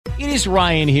It is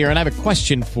Ryan here, and I have a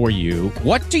question for you.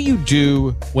 What do you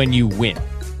do when you win?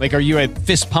 Like, are you a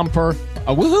fist pumper,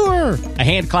 a woohooer, a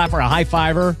hand clapper, a high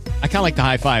fiver? I kind of like the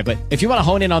high five, but if you want to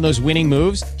hone in on those winning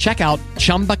moves, check out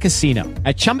Chumba Casino.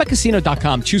 At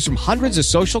ChumbaCasino.com, choose from hundreds of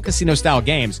social casino-style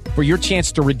games for your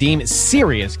chance to redeem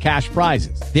serious cash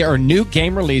prizes. There are new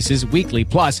game releases weekly,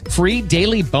 plus free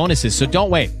daily bonuses. So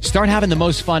don't wait. Start having the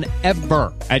most fun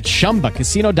ever at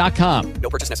ChumbaCasino.com. No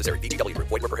purchase necessary. VGW. Void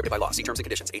where prohibited by law. See terms and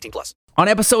conditions. 18+. On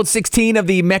episode 16 of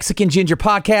the Mexican Ginger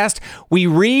podcast, we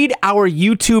read our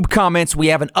YouTube comments. We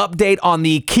have an update on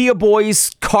the Kia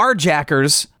Boys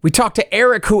carjackers. We talked to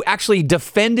Eric, who actually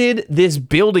defended this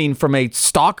building from a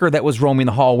stalker that was roaming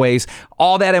the hallways.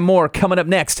 All that and more coming up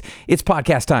next. It's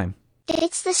podcast time.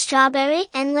 It's the Strawberry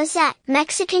and Lizette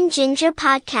Mexican Ginger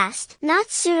podcast,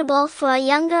 not suitable for a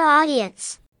younger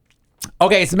audience.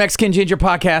 Okay, it's the Mexican Ginger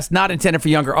podcast, not intended for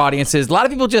younger audiences. A lot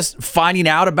of people just finding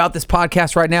out about this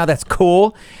podcast right now. That's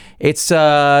cool. It's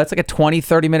like a 20,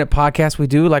 30-minute podcast we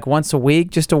do like once a week,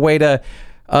 just a way to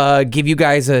give you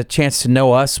guys a chance to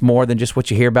know us more than just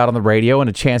what you hear about on the radio, and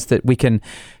a chance that we can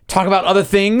talk about other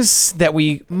things that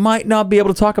we might not be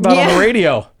able to talk about on the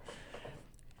radio.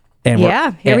 And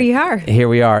here we are. Here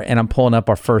we are, and I'm pulling up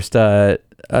our first the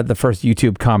first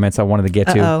YouTube comments I wanted to get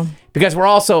to. Because we're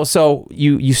also, so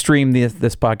you stream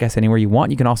this podcast anywhere you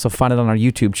want. You can also find it on our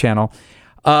YouTube channel.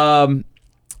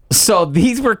 So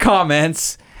these were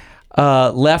comments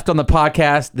left on the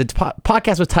podcast. The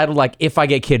podcast was titled like, "If I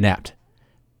Get Kidnapped."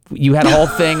 You had a whole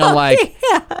thing on like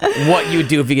what you would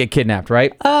do if you get kidnapped,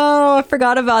 right? Oh, I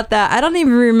forgot about that. I don't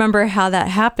even remember how that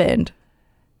happened.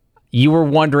 You were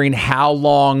wondering how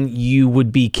long you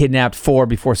would be kidnapped for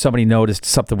before somebody noticed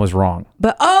something was wrong.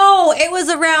 But it was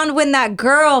around when that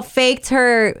girl faked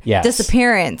her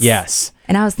disappearance. Yes.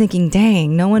 And I was thinking,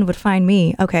 dang, no one would find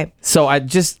me. Okay. So I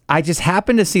just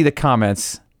happened to see the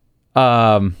comments.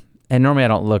 And normally I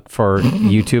don't look for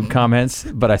YouTube comments,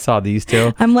 but I saw these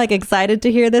two. I'm like excited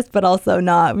to hear this, but also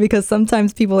not, because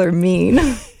sometimes people are mean.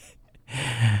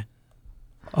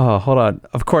 Oh, hold on.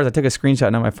 Of course, I took a screenshot.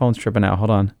 Now my phone's tripping out. Hold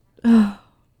on.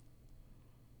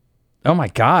 Oh my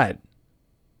God.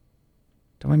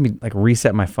 Don't make me like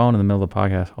reset my phone in the middle of the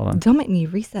podcast. Hold on. Don't make me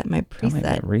reset my preset. Don't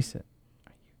make me reset.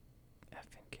 Are you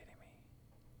effing kidding me?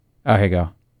 Oh, here you go.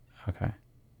 Okay.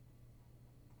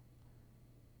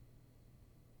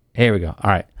 Here we go. All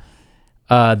right.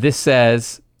 This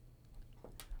says,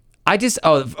 we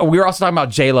were also talking about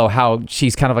J-Lo, how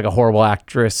she's kind of like a horrible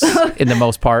actress in the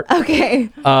most part. Okay.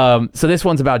 So this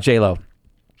one's about J-Lo.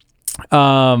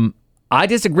 I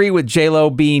disagree with J-Lo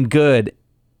being good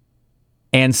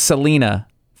and Selena.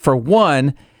 For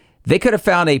one, they could have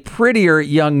found a prettier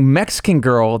young Mexican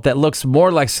girl that looks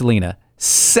more like Selena.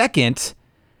 Second,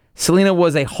 Selena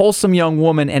was a wholesome young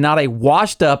woman and not a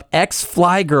washed-up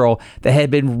ex-fly girl that had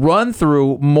been run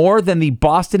through more than the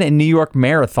Boston and New York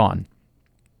Marathon.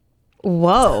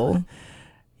 Whoa.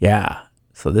 Yeah.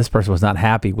 So this person was not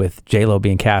happy with J-Lo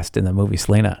being cast in the movie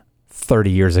Selena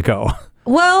 30 years ago.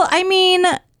 Well, I mean,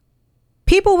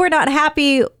 people were not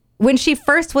happy when she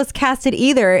first was casted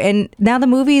either, and now the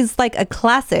movie's like a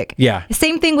classic. Yeah.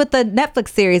 Same thing with the Netflix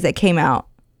series that came out.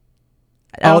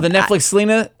 Oh, the Netflix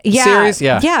Selena series?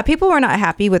 Yeah. Yeah, people were not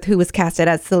happy with who was casted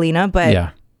as Selena,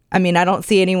 but I mean, I don't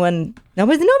see anyone,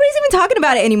 nobody's even talking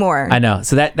about it anymore. I know.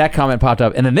 So that comment popped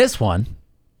up. And then this one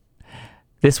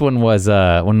was when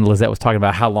Lizette was talking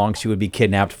about how long she would be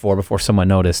kidnapped for before someone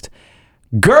noticed.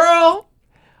 Girl!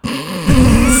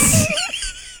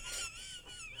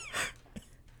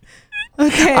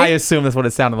 Okay. I assume that's what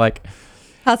it sounded like.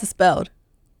 How's it spelled?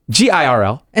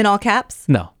 GIRL. In all caps?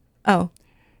 No. Oh.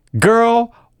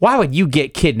 Girl, why would you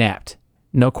get kidnapped?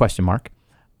 No question mark.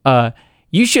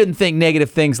 You shouldn't think negative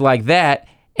things like that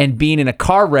and being in a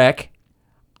car wreck.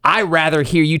 I'd rather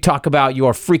hear you talk about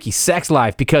your freaky sex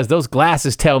life because those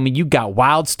glasses tell me you got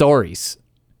wild stories.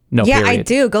 No, yeah, period. I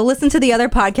do. Go listen to the other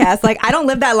podcast. Like, I don't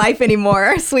live that life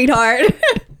anymore, sweetheart.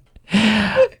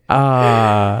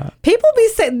 People be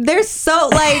saying, they're so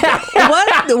like,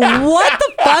 what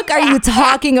the fuck are you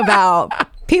talking about?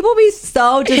 People be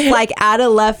so just like out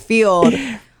of left field.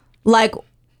 Like,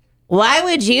 why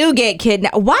would you get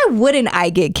kidnapped? Why wouldn't I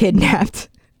get kidnapped?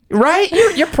 Right?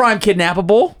 You're prime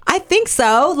kidnappable. I think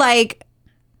so. Like,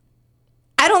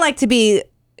 I don't like to be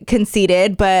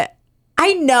conceited, but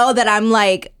I know that I'm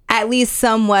like at least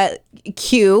somewhat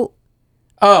cute.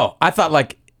 Oh, I thought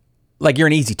like you're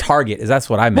an easy target. That's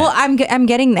what I meant. Well, I'm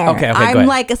getting there. Okay, I'm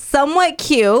like somewhat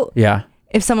cute. Yeah.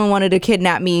 If someone wanted to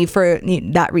kidnap me for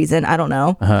that reason, I don't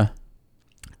know. Uh-huh.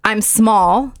 I'm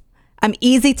small. I'm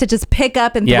easy to just pick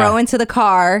up and throw into the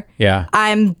car. Yeah.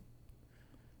 I'm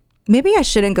maybe I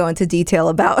shouldn't go into detail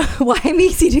about why I'm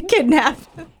easy to kidnap.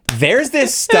 There's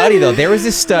this study, though. There was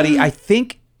this study, I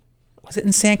think, was it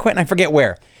in San Quentin? I forget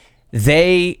where.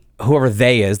 Whoever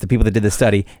they is, the people that did the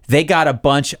study, they got a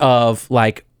bunch of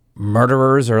like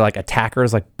murderers or like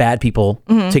attackers, like bad people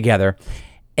together.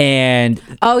 And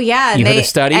oh yeah, you heard the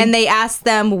study? And they asked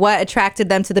them what attracted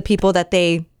them to the people that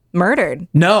they murdered.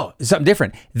 No, it's something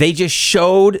different. They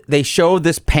showed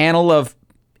this panel of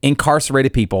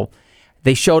incarcerated people.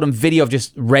 They showed them video of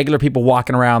just regular people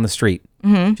walking around the street,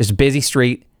 just a busy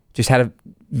street, just had a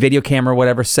video camera or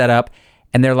whatever set up.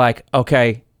 And they're like,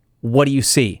 okay, what do you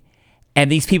see? And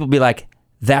these people be like,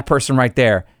 that person right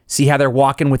there. See how they're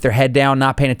walking with their head down,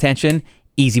 not paying attention?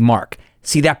 Easy mark.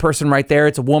 See that person right there?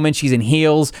 It's a woman. She's in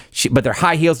heels, but they're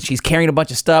high heels. And she's carrying a bunch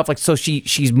of stuff. Like so,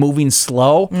 she's moving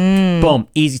slow. Boom,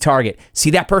 easy target.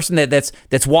 See that person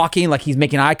that's walking like he's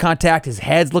making eye contact. His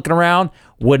head's looking around.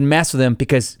 Wouldn't mess with him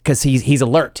because he's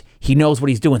alert. He knows what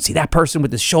he's doing. See that person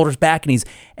with his shoulders back and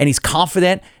he's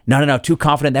confident. No, too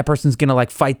confident. That person's gonna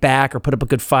like fight back or put up a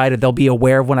good fight, or they'll be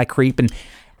aware of when I creep and.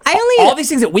 All these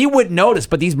things that we wouldn't notice,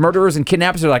 but these murderers and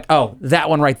kidnappers are like, oh, that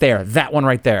one right there, that one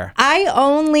right there. I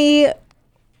only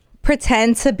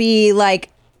pretend to be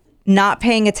like not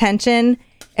paying attention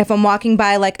if I'm walking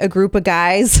by like a group of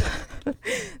guys.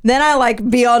 Then I like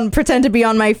pretend to be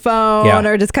on my phone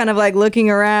or just kind of like looking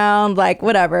around, like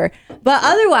whatever. But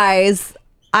otherwise,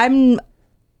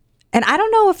 and I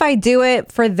don't know if I do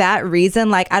it for that reason.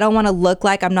 Like, I don't want to look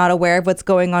like I'm not aware of what's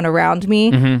going on around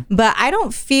me. But I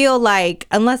don't feel like,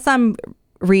 unless I'm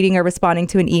reading or responding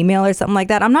to an email or something like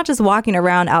that, I'm not just walking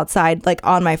around outside, like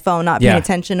on my phone, not paying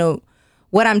attention to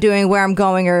what I'm doing, where I'm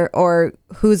going, or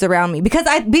who's around me. Because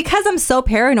I'm so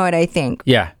paranoid, I think.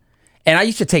 Yeah. And I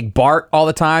used to take BART all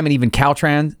the time and even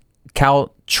Caltrain.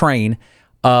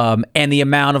 And the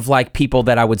amount of like people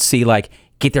that I would see like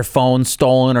get their phones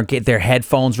stolen or get their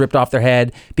headphones ripped off their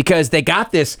head because they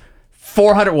got this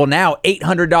 $800,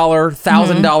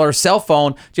 $1,000 cell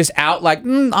phone just out like,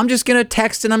 I'm just going to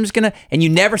text and you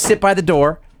never sit by the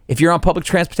door. If you're on public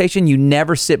transportation, you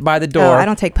never sit by the door. Oh, I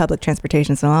don't take public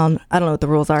transportation, so I don't know what the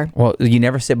rules are. Well, you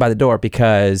never sit by the door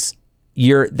because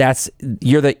you're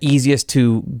the easiest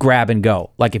to grab and go.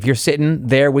 Like if you're sitting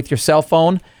there with your cell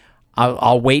phone,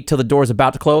 I'll wait till the door's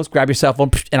about to close, grab your cell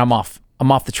phone, and I'm off.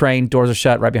 I'm off the train. Doors are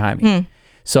shut right behind me.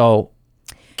 So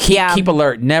keep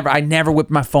alert. I never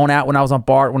whipped my phone out when I was on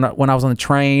BART, when I was on the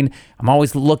train. I'm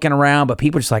always looking around, but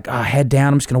people are just like, head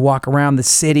down. I'm just going to walk around the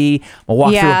city. I'll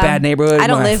walk through a bad neighborhood. I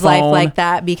don't live life like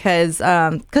that because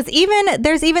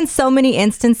there's even so many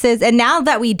instances. And now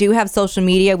that we do have social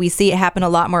media, we see it happen a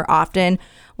lot more often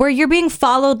where you're being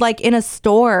followed like in a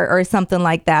store or something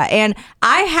like that. And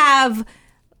I have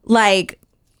like,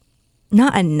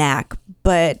 not a knack,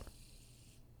 but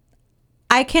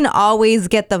I can always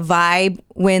get the vibe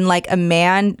when like a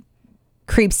man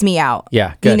creeps me out.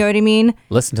 Yeah, good. You know what I mean?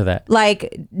 Listen to that.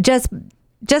 Like just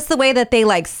the way that they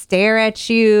like stare at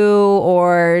you,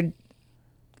 or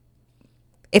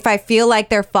if I feel like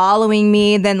they're following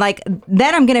me, then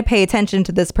I'm going to pay attention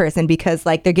to this person because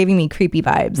like they're giving me creepy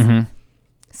vibes.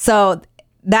 So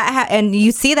and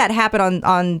you see that happen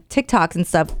on TikToks and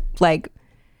stuff, like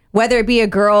whether it be a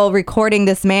girl recording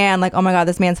this man, like, oh my God,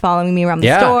 this man's following me around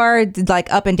the store, like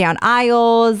up and down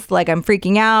aisles, like I'm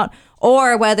freaking out.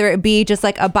 Or whether it be just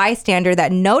like a bystander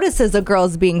that notices a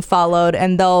girl's being followed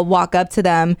and they'll walk up to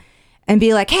them and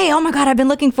be like, hey, oh my God, I've been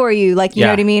looking for you. Like, you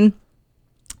know what I mean?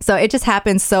 So it just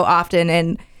happens so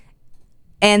often.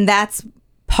 And that's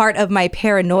part of my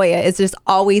paranoia, is just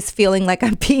always feeling like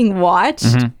I'm being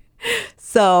watched.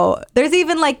 So there's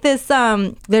even like this,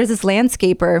 there's this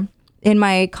landscaper in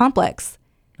my complex.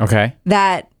 Okay.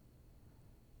 That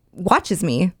watches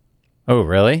me. Oh,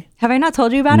 really? Have I not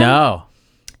told you about him? No.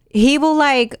 He will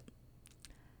like,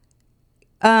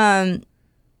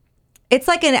 it's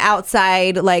like an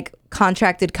outside like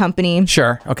contracted company.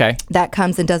 Sure. Okay. That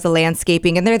comes and does the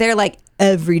landscaping, and they're there like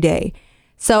every day.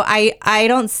 So I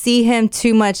don't see him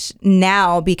too much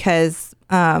now because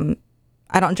I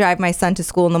don't drive my son to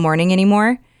school in the morning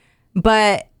anymore.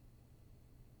 But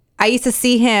I used to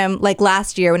see him like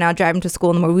last year when I would drive him to school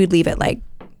in the morning. We'd leave at like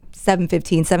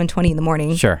 7:15, 7:20 in the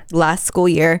morning. Sure. Last school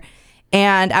year.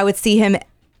 And I would see him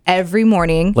every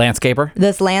morning. Landscaper?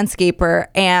 This landscaper.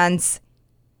 And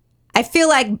I feel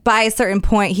like by a certain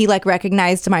point, he like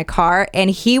recognized my car, and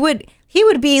he would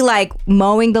be like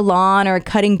mowing the lawn or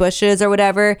cutting bushes or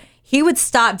whatever. He would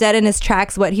stop dead in his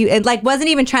tracks. It like wasn't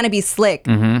even trying to be slick.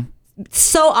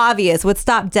 So obvious, would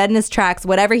stop dead in his tracks.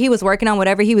 Whatever he was working on,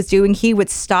 whatever he was doing, he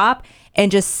would stop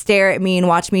and just stare at me and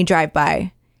watch me drive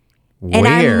by. Weird. And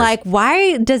I'm like,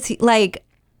 why does he like...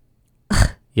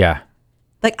 Yeah.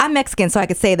 like, I'm Mexican, so I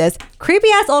could say this. Creepy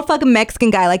ass old fucking Mexican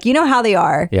guy. Like, you know how they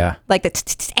are. Yeah. Like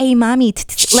the hey mommy,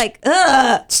 like,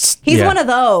 ugh. He's Yeah. one of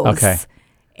those. Okay.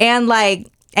 And like,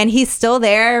 and he's still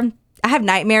there. I have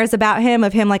nightmares about him,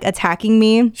 of him like attacking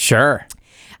me. Sure.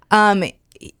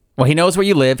 Well, he knows where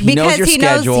you live. He knows your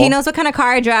schedule. He knows what kind of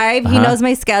car I drive. He knows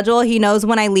my schedule. He knows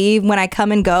when I leave, when I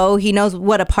come and go. He knows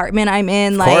what apartment I'm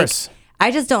in. Like, course. I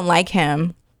just don't like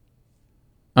him.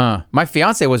 My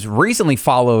fiance was recently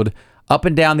followed up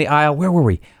and down the aisle. Where were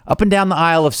we? Up and down the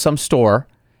aisle of some store,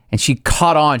 and she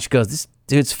caught on. She goes, "This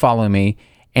dude's following me."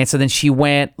 And so then she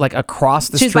went like across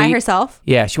the street. She's by herself?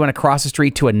 Yeah, she went across the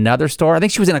street to another store. I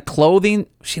think she was in a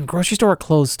grocery store or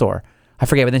clothes store. I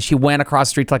forget. But then she went across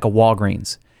the street to like a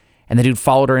Walgreens, and the dude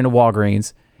followed her into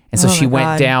Walgreens. And so she went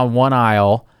God. down one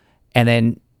aisle, and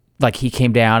then like he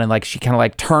came down, and like she kind of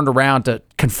like turned around to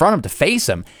confront him, to face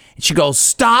him. And she goes,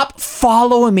 "Stop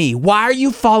following me. Why are you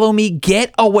following me?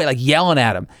 Get away," like yelling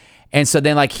at him. And so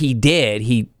then like he did.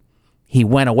 He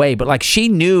went away, but like she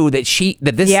knew that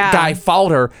this guy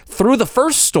followed her through the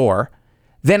first store,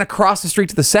 then across the street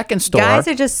to the second store. Guys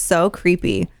are just so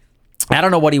creepy. I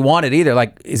don't know what he wanted either.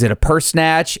 Like, is it a purse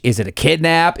snatch? Is it a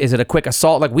kidnap? Is it a quick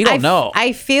assault? Like, we don't know.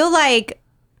 I feel like,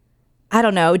 I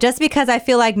don't know, just because I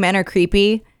feel like men are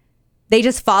creepy, they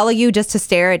just follow you just to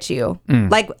stare at you.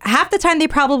 Like, half the time they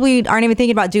probably aren't even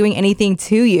thinking about doing anything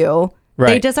to you.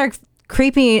 Right. They just are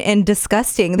creepy and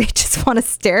disgusting. They just want to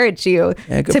stare at you.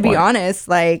 Yeah, good to be point. honest,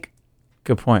 like,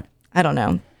 Good point. I don't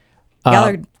know. Y'all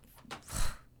are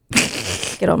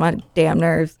get on my damn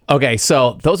nerves. Okay,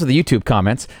 so those are the YouTube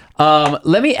comments.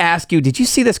 Let me ask you, did you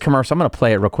see this commercial? I'm going to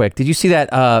play it real quick. Did you see that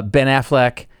Ben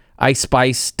Affleck, Ice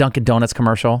Spice, Dunkin' Donuts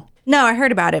commercial? No, I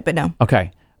heard about it, but no.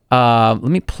 Okay. Let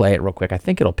me play it real quick. I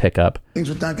think it'll pick up. Things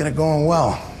with Dunkin' are going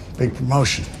well. Big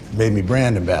promotion. Made me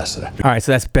brand ambassador. All right,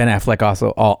 so that's Ben Affleck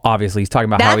also. Obviously, he's talking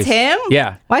about how That's he's... him?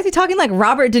 Yeah. Why is he talking like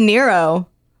Robert De Niro?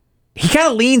 He kind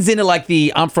of leans into like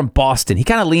I'm from Boston. He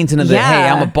kind of leans into Yeah. hey,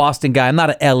 I'm a Boston guy. I'm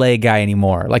not an LA guy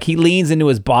anymore. Like he leans into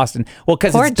his Boston. Well,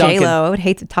 because Poor it's Dunkin'. J-Lo. I would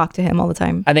hate to talk to him all the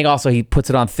time. I think also he puts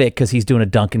it on thick because he's doing a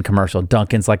Dunkin' commercial.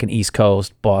 Dunkin's like an East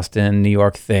Coast, Boston, New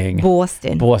York thing.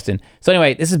 Boston. So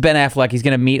anyway, this is Ben Affleck. He's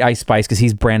going to meet Ice Spice because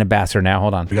he's brand ambassador now.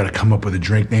 Hold on. We got to come up with a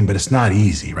drink name, but it's not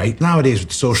easy, right? Nowadays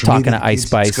with social Talking media, to Ice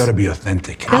Spice. It's got to be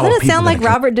authentic. Doesn't it sound like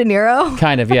Robert De Niro?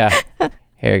 Kind of, yeah.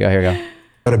 Here you go.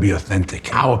 Got to be authentic.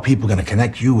 How are people going to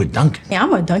connect you with Dunkin'? Yeah,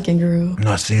 I'm a Dunkin' girl. I'm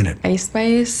not seeing it. Ice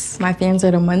Spice. My fans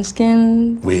are the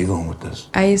Munchkins. Where you going with this?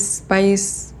 Ice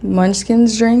Spice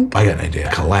Munchkins drink. I got an idea.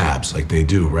 Collabs like they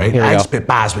do, right? Here we I go. spit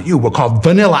bars with you. We're called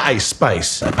Vanilla Ice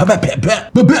Spice. Here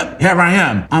I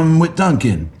am. I'm with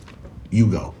Dunkin'. You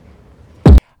go.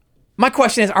 My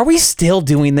question is, are we still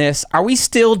doing this? Are we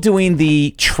still doing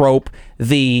the trope,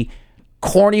 the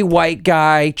corny white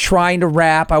guy trying to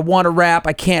rap? I want to rap.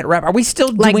 I can't rap. Are we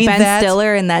still Like doing Ben that?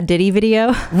 Stiller in that Diddy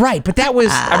video? Right, but that was,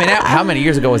 I mean, how many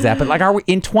years ago was that? But like, are we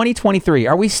in 2023?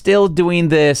 Are we still doing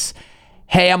this?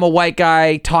 Hey, I'm a white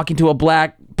guy talking to a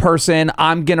black person.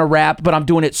 I'm gonna rap, but I'm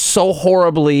doing it so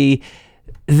horribly,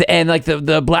 and like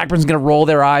the black person's gonna roll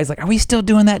their eyes. Like, are we still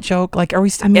doing that joke? Like, are we?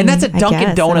 I mean, and that's a I Dunkin'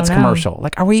 guess. I Donuts don't know. commercial.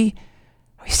 Like, are we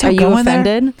still Are you going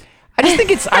offended? there? I just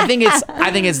think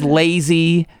I think it's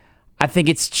lazy. I think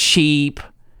it's cheap.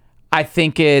 I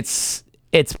think it's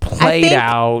played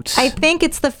out. I think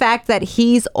it's the fact that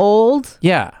he's old.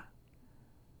 Yeah.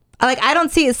 Like, I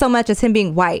don't see it so much as him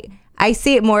being white. I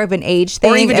see it more of an age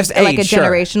thing, Or even just like a age, sure.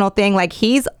 generational thing. Like,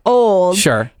 he's old,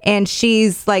 Sure. and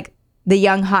she's like the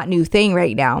young hot new thing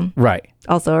right now. Right.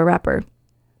 Also a rapper.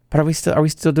 But are we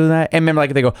still doing that? And remember,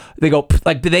 like they go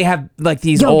like, do they have like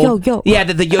these Yo, old yo, yo. yeah,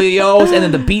 the yo-yo-yos and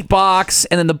then the beatbox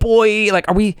and then the boy, like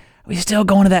are we still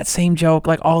going to that same joke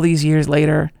like all these years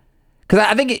later? Because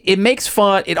I think it makes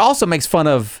fun. It also makes fun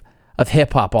of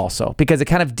hip hop also, because it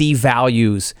kind of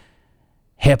devalues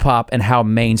hip hop and how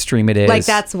mainstream it is. Like,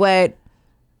 that's what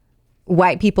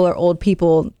white people or old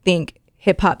people think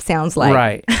hip hop sounds like.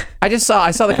 Right. I saw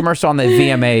the commercial on the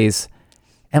VMAs,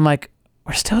 and like,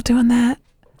 we're still doing that.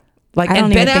 Like, I and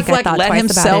don't Ben even think I Affleck thought let twice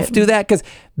about himself it. do that, because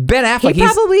Ben Affleck, He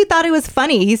probably thought it was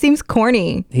funny. He seems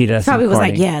corny. He does Probably seem was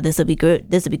corny. like, yeah, this would be good.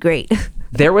 This would be great.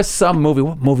 there was some movie.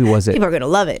 What movie was it? People are gonna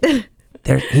love it.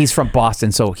 He's from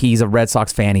Boston, so he's a Red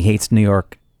Sox fan. He hates New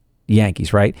York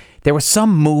Yankees, right? There was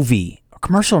some movie, a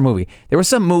commercial or movie. There was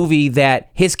some movie that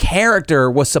his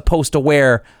character was supposed to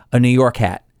wear a New York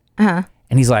hat. And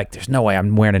he's like, there's no way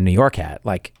I'm wearing a New York hat.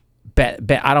 Like, bet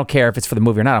I don't care if it's for the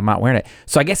movie or not. I'm not wearing it.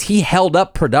 So I guess he held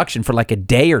up production for like a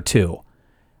day or two,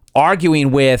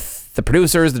 arguing with the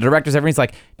producers, the directors, everyone's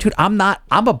like, dude, I'm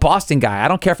a Boston guy. I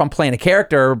don't care if I'm playing a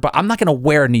character, but I'm not going to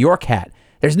wear a New York hat.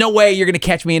 There's no way you're going to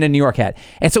catch me in a New York hat.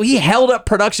 And so he held up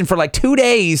production for like 2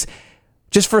 days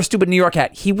just for a stupid New York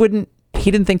hat. He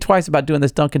didn't think twice about doing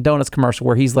this Dunkin' Donuts commercial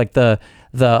where he's like the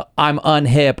I'm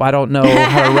unhip, I don't know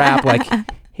how to rap. Like,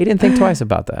 he didn't think twice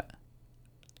about that.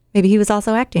 Maybe he was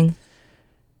also acting.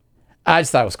 I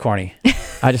just thought it was corny.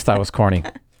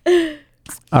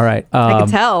 All right. I can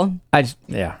tell.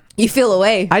 Yeah. You feel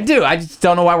away. I do. I just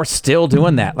don't know why we're still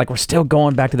doing that. Like, we're still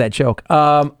going back to that joke.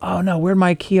 Oh no, where'd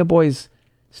my Kia Boys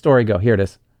story go? Here it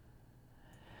is.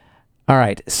 All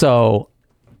right. So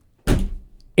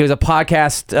it was a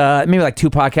podcast, maybe like 2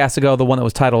 podcasts ago, the one that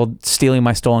was titled Stealing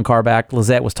My Stolen Car Back.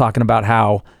 Lizette was talking about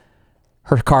how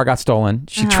her car got stolen.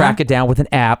 She tracked it down with an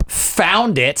app,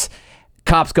 found it.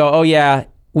 Cops go, oh yeah,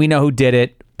 we know who did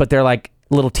it, but they're like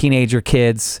little teenager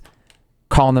kids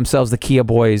calling themselves the Kia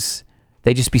Boys.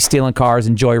 They just be stealing cars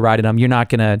and joyriding them. You're not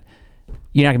gonna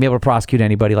be able to prosecute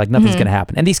anybody. Like, nothing's gonna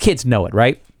happen. And these kids know it,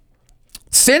 right?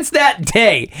 Since that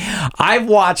day, I've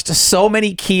watched so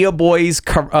many Kia Boys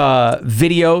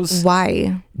videos.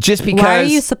 Why? Just because. Why are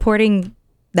you supporting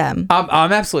them?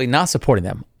 I'm absolutely not supporting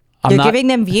them. You're giving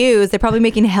them views. They're probably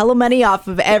making hella money off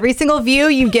of every single view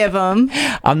you give them.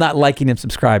 I'm not liking and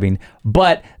subscribing.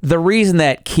 But the reason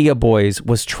that Kia Boys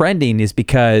was trending is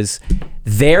because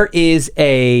there is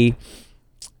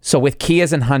so with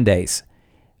Kias and Hyundais,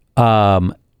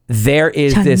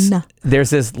 there's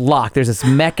this lock, there's this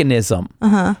mechanism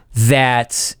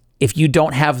that if you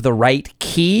don't have the right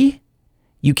key,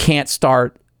 you can't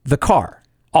start the car.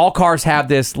 All cars have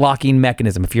this locking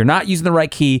mechanism. If you're not using the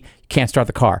right key, you can't start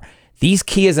the car. These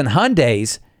Kias and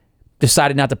Hyundais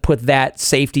decided not to put that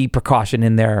safety precaution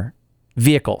in their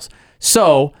vehicles.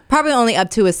 So probably only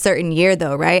up to a certain year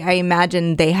though, right? I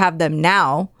imagine they have them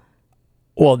now.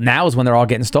 Well, now is when they're all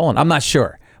getting stolen. I'm not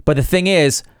sure. But the thing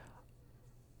is,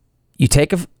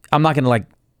 I'm not going to like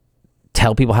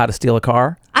tell people how to steal a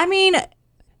car. I mean,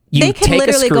 they could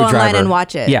literally go online and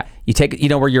watch it. Yeah. You take,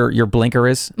 where your blinker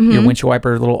is, your windshield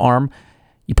wiper little arm.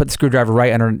 You put the screwdriver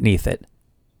right underneath it.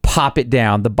 Pop it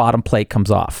down. The bottom plate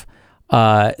comes off.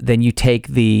 Then you take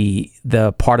the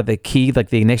part of the key, like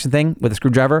the ignition thing with the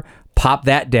screwdriver, pop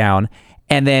that down.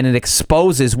 And then it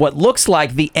exposes what looks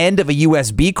like the end of a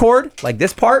USB cord, like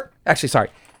this part. Actually, sorry.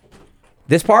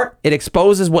 This part, it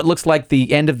exposes what looks like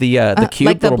the end of the cube,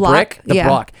 like the little block? brick, the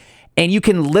block. And you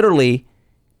can literally,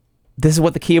 this is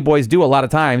what the Kia Boys do a lot of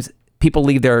times. People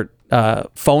leave their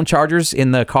phone chargers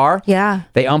in the car. Yeah.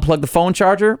 They unplug the phone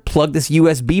charger, plug this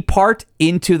USB part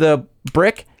into the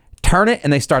brick, turn it,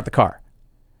 and they start the car.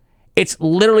 It's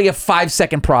literally a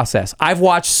 5-second process. I've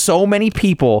watched so many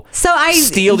people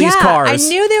steal these cars. I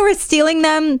knew they were stealing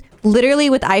them literally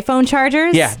with iPhone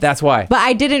chargers. Yeah, that's why. But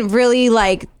I didn't really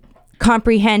like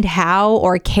comprehend how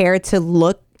or care to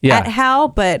look at how,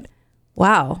 but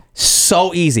wow.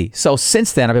 So easy. So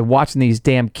since then, I've been watching these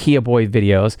damn Kia Boy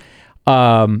videos.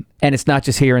 And it's not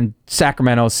just here in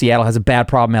Sacramento. Seattle has a bad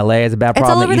problem. LA has a bad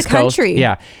problem. It's all over the East the country. Coast.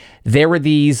 Yeah. There were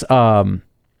these...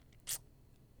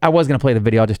 I was going to play the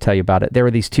video. I'll just tell you about it. There were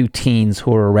these 2 teens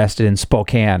who were arrested in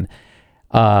Spokane,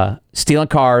 stealing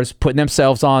cars, putting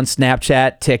themselves on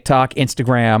Snapchat, TikTok,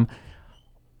 Instagram,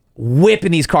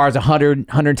 whipping these cars 100,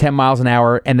 110 miles an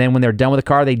hour. And then when they're done with the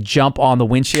car, they jump on the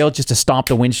windshield just to stomp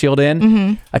the windshield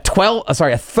in. A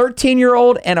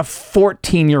 13-year-old and a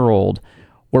 14-year-old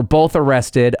were both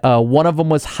arrested. One of them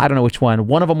was, I don't know which one.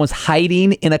 One of them was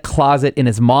hiding in a closet in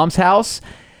his mom's house.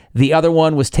 The other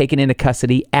one was taken into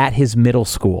custody at his middle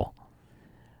school.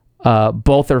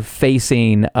 Both are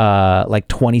facing like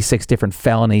 26 different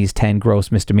felonies, 10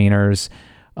 gross misdemeanors.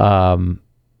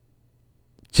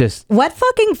 Just what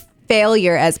fucking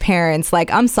failure as parents. Like,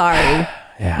 I'm sorry.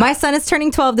 Yeah. My son is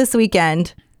turning 12 this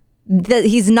weekend.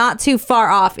 He's not too far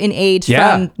off in age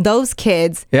from those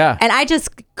kids. Yeah. And I just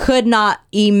could not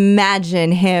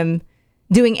imagine him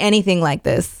doing anything like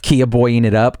this. Kia Boying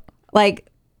it up. Like,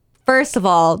 first of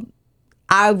all,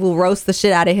 I will roast the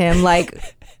shit out of him.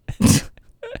 Like,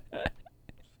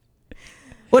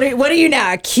 what are you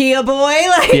now, a Kia boy?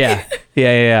 Like,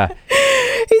 yeah.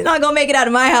 He's not gonna make it out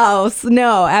of my house.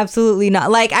 No, absolutely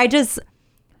not. Like,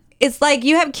 it's like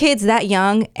you have kids that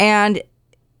young and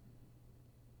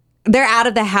they're out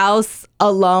of the house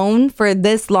alone for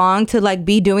this long to like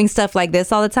be doing stuff like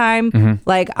this all the time. Mm-hmm.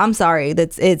 Like, I'm sorry,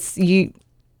 it's you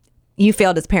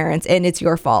failed as parents and it's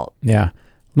your fault. Yeah.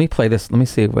 Let me play this. Let me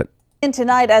see what. In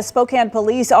tonight, as Spokane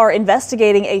police are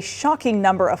investigating a shocking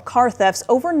number of car thefts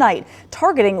overnight,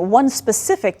 targeting one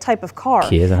specific type of car.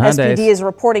 Kias and Hyundais. SPD is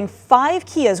reporting 5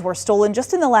 Kias were stolen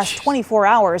just in the last 24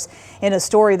 hours. In a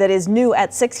story that is new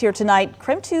at 6 here tonight,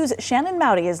 Crim 2's Shannon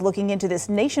Mowdy is looking into this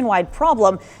nationwide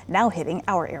problem now hitting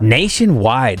our area.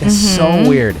 Nationwide? That's so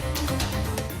weird.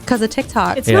 because of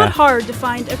TikTok. It's not hard to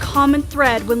find a common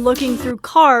thread when looking through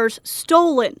cars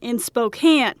stolen in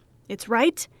Spokane. It's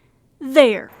right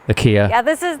there. The Kia. Yeah,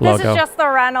 this is logo. just the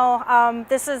rental.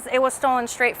 It was stolen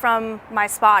straight from my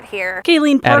spot here.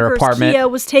 Kayleen At her Parker's apartment. Kia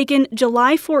was taken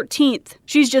July 14th.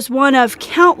 She's just one of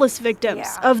countless victims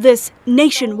of this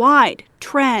nationwide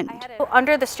trend.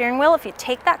 Under the steering wheel, if you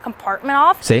take that compartment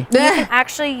off, See? you can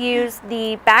actually use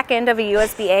the back end of a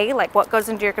USB-A, like what goes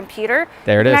into your computer.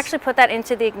 There it you is. can actually put that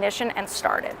into the ignition and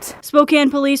start it.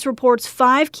 Spokane police reports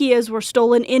 5 Kias were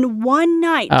stolen in one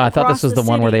night. I thought this was the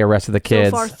one where they arrested the kids.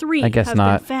 So far, 3 I guess have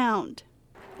not. been found.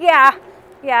 Yeah,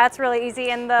 it's really easy.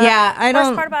 And the I worst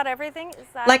don't part about everything is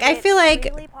that like. I feel like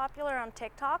it's really popular on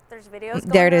TikTok. There's videos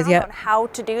There it is, going around on how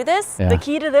to do this. Yeah. The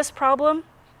key to this problem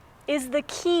is the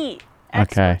key.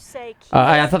 Okay.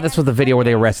 I thought this was the video where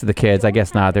they arrested the kids. I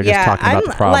guess not. They're just talking about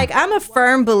the problem. I'm a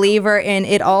firm believer in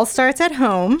it all starts at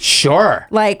home. Sure.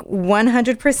 Like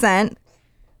 100%.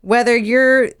 Whether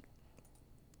you're,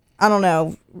 I don't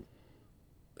know,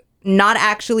 not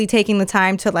actually taking the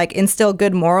time to like instill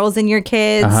good morals in your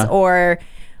kids, or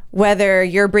whether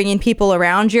you're bringing people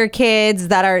around your kids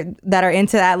that are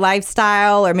into that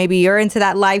lifestyle, or maybe you're into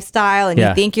that lifestyle and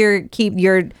you think you're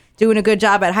doing a good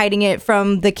job at hiding it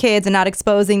from the kids and not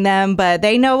exposing them, but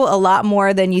they know a lot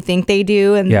more than you think they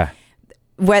do, and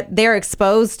what they're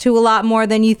exposed to a lot more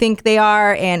than you think they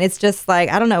are, and it's just like,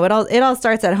 I don't know, it all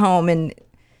starts at home, and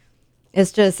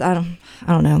it's just I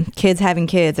don't know, kids having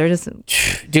kids are just,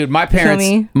 dude, my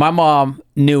parents, my mom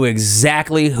knew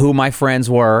exactly who my friends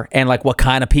were and like what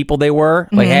kind of people they were.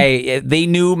 Like, hey, they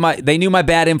knew my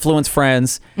bad influence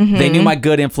friends. They knew my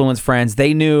good influence friends.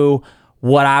 They knew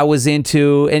what I was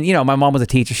into. And, you know, my mom was a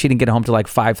teacher. She didn't get home till like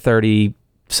 5:30,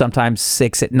 sometimes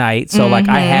 6 at night. So like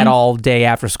I had all day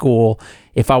after school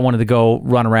if I wanted to go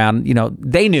run around. You know,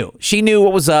 they knew. She knew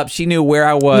what was up. She knew where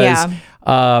I was. Yeah.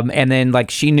 And then like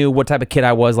she knew what type of kid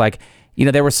I was. Like, you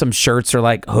know, there were some shirts or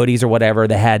like hoodies or whatever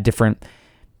that had different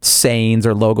sayings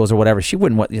or logos or whatever. She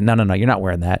wouldn't want, no, you're not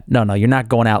wearing that. No, you're not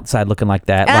going outside looking like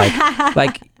that.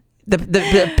 Like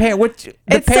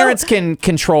the parents can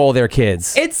control their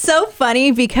kids. It's so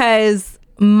funny because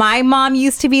my mom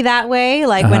used to be that way.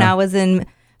 Like when I was in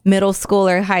middle school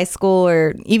or high school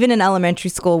or even in elementary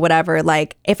school, whatever,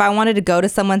 like if I wanted to go to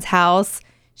someone's house,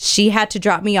 she had to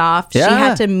drop me off. Yeah. She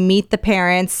had to meet the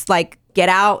parents, like get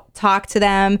out, talk to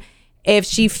them. If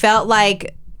she felt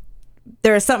like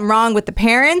there was something wrong with the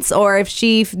parents, or if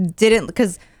she didn't,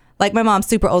 because like my mom's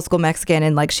super old school Mexican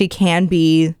and like she can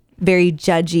be very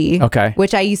judgy. Okay.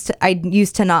 Which I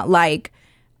used to not like.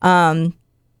 But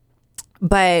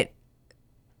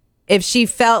if she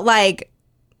felt like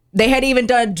they had even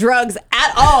done drugs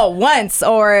at all once,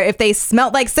 or if they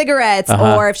smelled like cigarettes,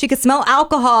 or if she could smell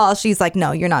alcohol, she's like,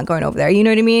 no, you're not going over there. You know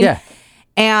what I mean? Yeah.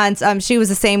 And she was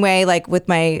the same way, like with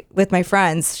my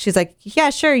friends. She's like,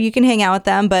 yeah, sure, you can hang out with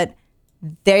them, but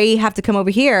they have to come over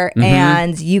here,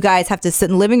 and you guys have to sit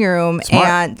in the living room. Smart.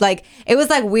 And like it was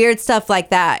like weird stuff like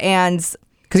that. And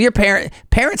because your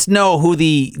parents know who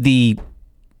the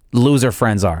loser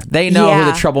friends are. They know who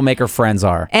the troublemaker friends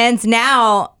are. And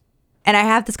now, and I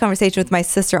have this conversation with my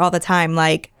sister all the time,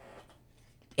 like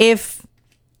if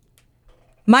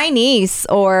my niece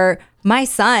or my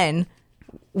son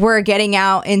were getting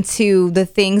out into the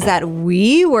things that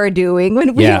we were doing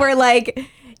when we were like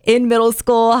in middle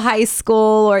school, high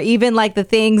school, or even like the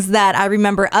things that I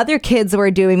remember other kids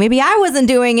were doing. Maybe I wasn't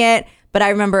doing it, but I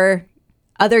remember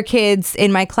other kids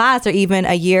in my class or even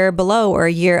a year below or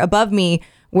a year above me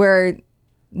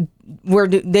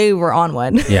they were on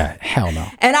one. Yeah, hell no.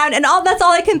 And all that's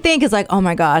all I can think is like, oh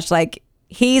my gosh, like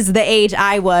he's the age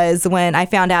I was when I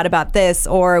found out about this,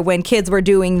 or when kids were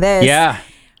doing this. Yeah.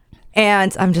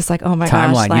 And I'm just like, oh my timeline.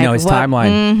 gosh. Like, you know his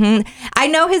timeline. I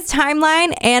know his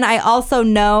timeline, and I also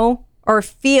know or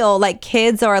feel like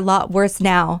kids are a lot worse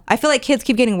now. I feel like kids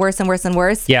keep getting worse and worse and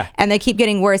worse. Yeah. And they keep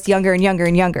getting worse younger and younger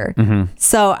and younger.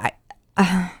 So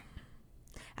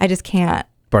I just can't.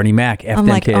 Bernie Mac, F I'm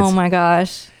them like, kids. oh my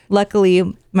gosh. Luckily,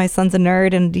 my son's a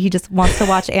nerd and he just wants to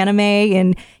watch anime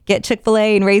and get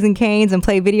Chick-fil-A and Raising Cane's and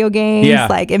play video games,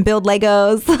 and build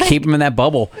Legos. Keep him in that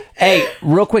bubble. Hey,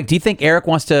 real quick, do you think Eric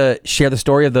wants to share the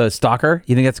story of the stalker?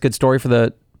 You think that's a good story for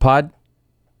the pod?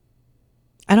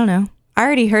 I don't know. I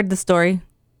already heard the story.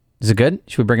 Is it good?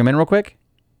 Should we bring him in real quick?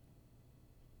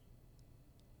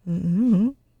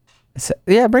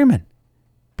 Yeah, bring him in.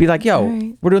 Be like,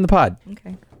 yo, we're doing the pod.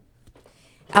 Okay.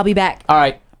 I'll be back. All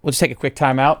right. We'll just take a quick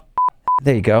time out.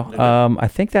 There you go. I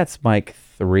think that's mic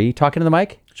 3. Talking to the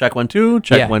mic? Check 1 2.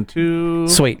 Check 1 2.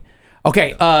 Sweet.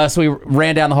 Okay. So we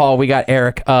ran down the hall. We got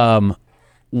Eric.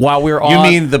 While we were on. You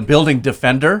mean the building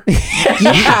defender?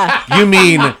 Yeah. You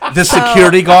mean the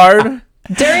security guard?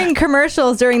 During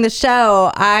commercials, during the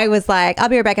show, I was like, I'll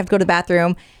be right back. I have to go to the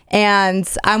bathroom. And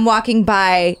I'm walking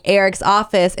by Eric's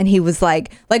office, and he was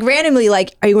like randomly,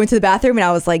 like, are you going to the bathroom? And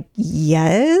I was like,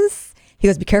 yes. He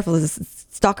goes, be careful, there's a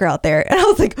stalker out there. And I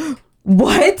was like,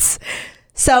 what?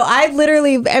 So I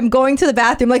literally am going to the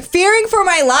bathroom, like fearing for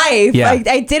my life. Yeah.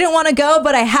 I didn't want to go,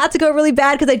 but I had to go really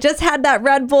bad because I just had that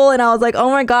Red Bull, and I was like, oh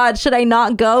my God, should I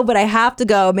not go? But I have to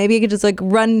go. Maybe I could just like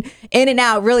run in and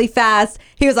out really fast.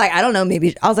 He was like, I don't know.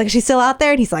 Maybe I was like, is she still out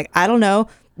there? And he's like, I don't know.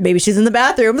 Maybe she's in the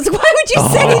bathroom. I was like, why would you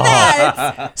say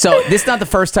that? So this is not the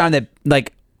first time that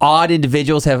like odd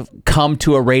individuals have come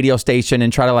to a radio station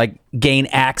and try to like gain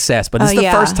access, but this is the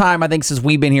first time I think since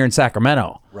we've been here in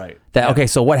Sacramento. Right. Okay,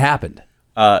 so what happened?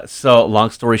 So long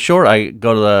story short, I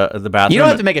go to the bathroom. You don't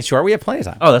have to make it short. We have plenty of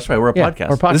time. Oh, that's right. We're a podcast.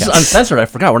 We're a podcast. This is uncensored. I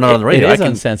forgot. We're not on the radio. It is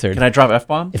uncensored. Can I drop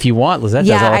F-bomb? If you want, Lizette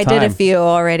does all the I time. did a few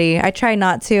already. I try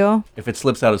not to. If it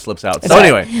slips out, it slips out. So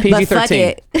anyway,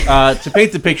 PG-13. To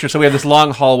paint the picture, so we have this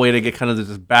long hallway to get kind of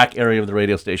this back area of the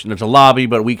radio station. There's a lobby,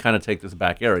 but we kind of take this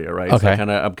back area, right? Okay. So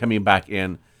I'm coming back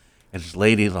in, and this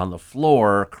lady's on the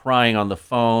floor crying on the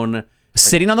phone.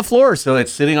 Sitting on the floor? So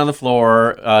it's sitting on the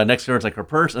floor. Next to her is like her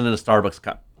purse and then a Starbucks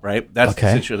cup, right? That's the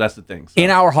situation. That's the thing. So in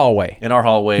our hallway. In our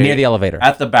hallway. Near the elevator.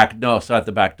 At the back. No, so at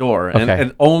the back door.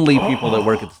 And only people that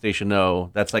work at the station know.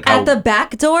 That's like At the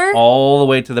back door? all the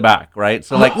way to the back, right?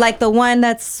 So like the one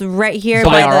that's right here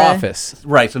by by our the office.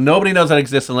 Right. So nobody knows that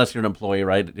exists unless you're an employee,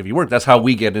 right? If you work, that's how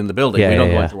we get in the building. We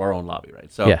don't go in through our own lobby,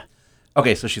 right? So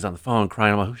okay, so she's on the phone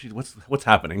crying. I'm like, what's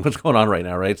happening? What's going on right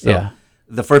now, right? So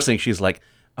the first thing she's like,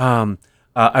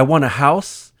 I want a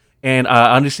house, and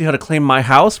I need to see how to claim my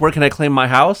house. Where can I claim my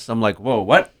house? I'm like, whoa,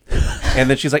 what? And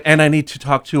then she's like, and I need to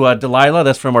talk to Delilah.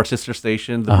 That's from our sister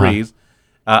station, The Breeze.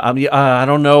 I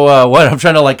don't know what. I'm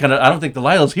trying to like kind of. I don't think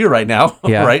Delilah's here right now,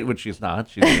 right? Which she's not.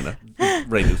 She's in a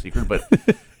radio secret, but.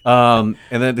 And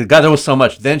then the guy, there was so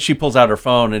much. Then she pulls out her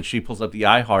phone and she pulls up the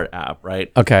iHeart app,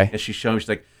 right? Okay. And she's showing. She's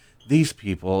like, these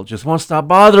people just won't stop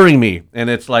bothering me. And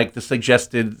it's like the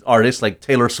suggested artists like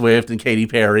Taylor Swift and Katy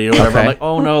Perry or whatever. Okay. I'm like,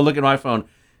 oh no, look at my phone.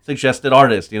 Suggested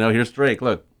artist, here's Drake,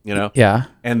 look, Yeah.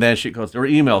 And then she goes, there were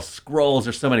emails, scrolls,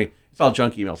 there's so many, it's all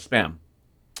junk emails, spam.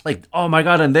 Like, oh my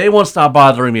God, and they won't stop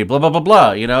bothering me, blah, blah, blah,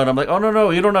 blah, and I'm like, oh no,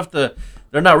 you don't have to,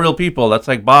 they're not real people. That's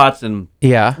like bots, and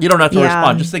you don't have to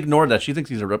respond. Just ignore that. She thinks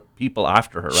these are people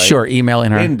after her, right? Sure,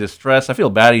 emailing her. In distress. I feel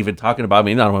bad even talking about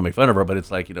me. I don't want to make fun of her, but it's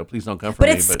like, please don't come for me.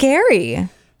 But it's scary.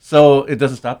 So it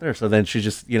doesn't stop there. So then she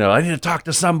just, I need to talk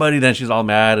to somebody. Then she's all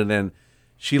mad, and then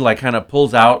she like kind of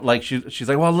pulls out, like she's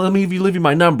like, well, let me leave you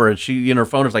my number. And she, in her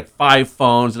phone, there's like 5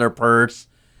 phones in her purse.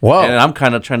 Whoa. And I'm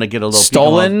kind of trying to get a little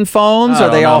stolen phones? Are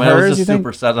they all hers? It was just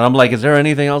super sad. And I'm like, is there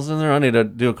anything else in there? I need to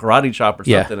do a karate chop or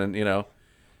something. And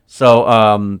so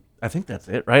I think that's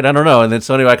it, right? I don't know. And then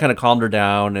so anyway, I kind of calmed her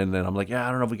down, and then I'm like, yeah, I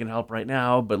don't know if we can help right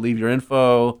now, but leave your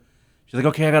info. She's like,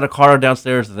 okay, I got a car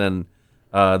downstairs. And then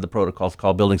the protocol's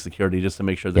called building security just to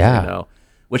make sure that they know.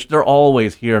 Which they're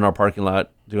always here in our parking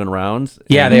lot doing rounds.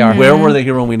 Yeah, and they are. Where were they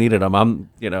here when we needed them? I'm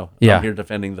here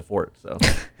defending the fort. So,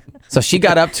 so she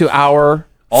got up to our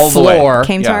all floor, the way.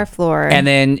 Came to our floor, and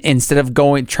then instead of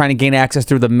trying to gain access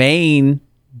through the main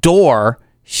door,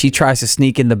 she tries to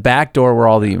sneak in the back door where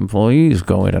all the employees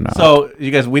go in and out. So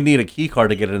you guys, we need a key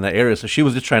card to get in that area. So she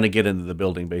was just trying to get into the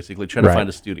building, basically trying to find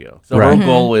a studio. So her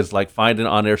goal is like find an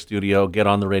on-air studio, get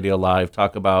on the radio live,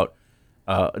 talk about.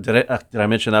 Did I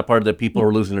mention that part that people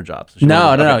were losing their jobs? So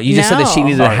no. You just said that she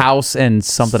needed a house and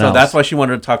something else. So that's why she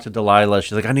wanted to talk to Delilah.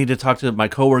 She's like, I need to talk to my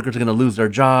coworkers are going to lose their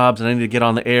jobs, and I need to get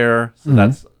on the air. So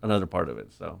that's another part of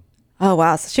it. So. Oh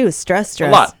wow! So she was stressed. A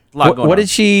lot going on. What did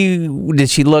she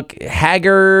look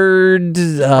haggard,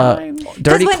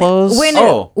 dirty clothes?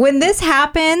 When this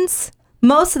happens,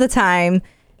 most of the time,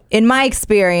 in my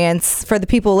experience, for the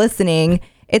people listening,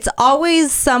 it's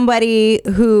always somebody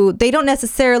who they don't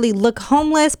necessarily look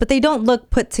homeless, but they don't look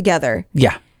put together.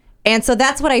 Yeah. And so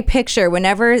that's what I picture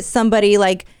whenever somebody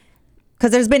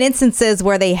because there's been instances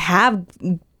where they have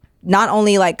not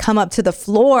only like come up to the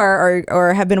floor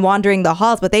or have been wandering the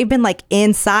halls, but they've been like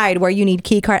inside where you need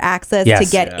key card access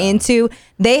to get into.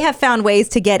 They have found ways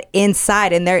to get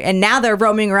inside, and now they're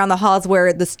roaming around the halls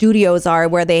where the studios are,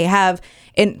 where they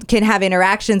can have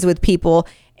interactions with people.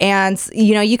 And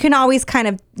you can always kind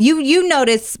of you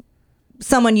notice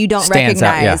someone you don't Stands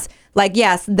out, recognize. Like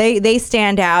yes, they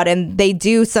stand out, and they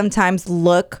do sometimes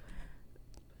look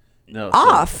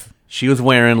off. So she was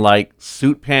wearing like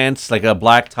suit pants, like a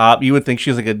black top. You would think she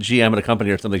was like a GM at a company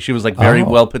or something. She was like very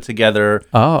well put together.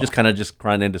 Just kind of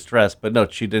crying in distress. But no,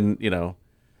 she didn't.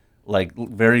 like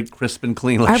very crisp and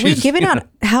clean. Like Are we she's, giving out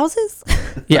houses?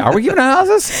 Yeah, are we giving out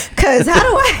houses? Because how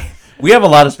do I? We have a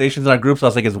lot of stations in our group, so I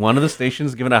was like, is one of the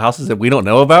stations giving out houses that we don't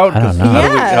know about? I don't know.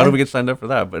 How do we get signed up for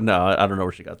that? But no, I don't know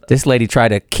where she got that. This lady tried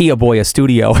to Kia Boy a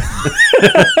studio.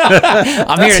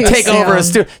 I'm here to take over a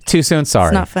studio. Too soon, sorry.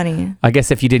 It's not funny. I guess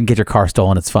if you didn't get your car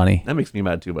stolen, it's funny. That makes me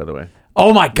mad too, by the way.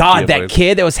 Oh my God, that Boys.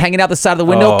 kid that was hanging out the side of the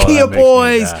window. Oh, Kia that makes me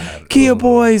Boys. mad. Kia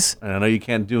Boys. And I know you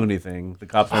can't do anything. The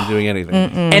cops aren't doing anything.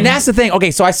 And that's the thing. Okay,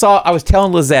 so I was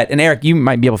telling Lizette, and Eric, you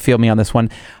might be able to feel me on this one.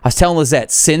 I was telling Lizette,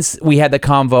 since we had the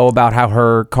convo about how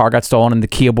her car got stolen and the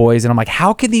Kia Boys, and I'm like,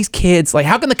 how can these kids, like,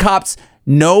 how can the cops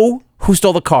know who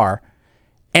stole the car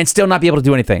and still not be able to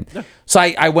do anything? Yeah. So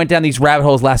I went down these rabbit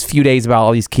holes last few days about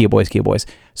all these Kia Boys.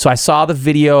 So I saw the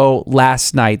video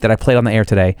last night that I played on the air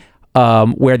today,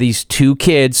 where these two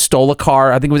kids stole a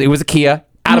car. I think it was a Kia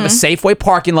out of a Safeway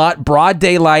parking lot, broad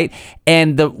daylight,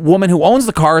 and the woman who owns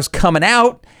the car is coming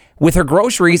out with her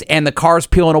groceries, and the car's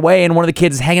peeling away, and one of the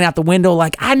kids is hanging out the window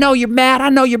like, I know you're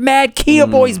mad, Kia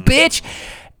Boys, bitch.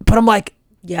 But I'm like,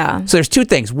 yeah. So there's two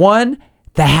things. One,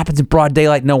 that happens in broad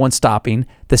daylight, no one's stopping.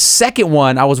 The second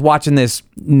one, I was watching this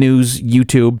news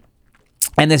YouTube,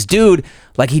 and this dude,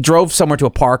 like, he drove somewhere to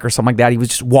a park or something like that. He was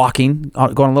just walking,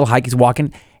 going on a little hike, he's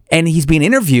walking, and he's being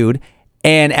interviewed.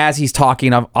 And as he's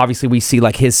talking, obviously we see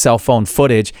like his cell phone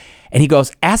footage. And he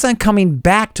goes, as I'm coming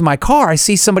back to my car, I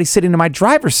see somebody sitting in my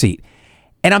driver's seat.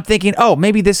 And I'm thinking, oh,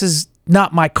 maybe this is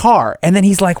not my car. And then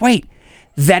he's like, wait,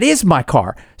 that is my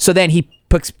car. So then he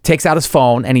takes out his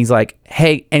phone and he's like,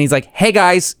 hey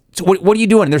guys, what are you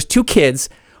doing? And there's two kids.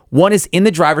 One is in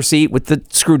the driver's seat with the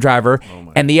screwdriver.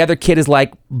 And the other kid is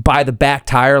like by the back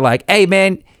tire, like, hey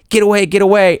man, get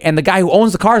away. And the guy who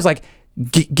owns the car is like,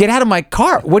 get out of my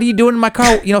car. What are you doing in my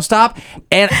car? Stop.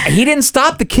 And he didn't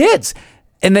stop the kids.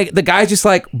 And the guy's just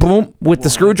like, boom, with the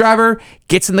screwdriver,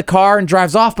 gets in the car and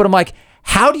drives off. But I'm like,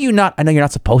 how do you not, I know you're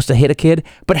not supposed to hit a kid,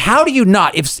 but how do you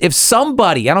not, if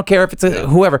somebody, I don't care if it's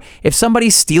whoever, if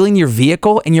somebody's stealing your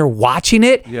vehicle and you're watching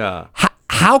it,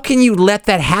 how can you let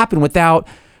that happen without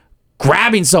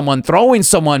grabbing someone, throwing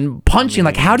someone, punching?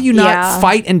 Like, how do you not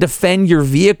fight and defend your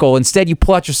vehicle? Instead, you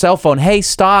pull out your cell phone. Hey,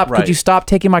 stop. Could you stop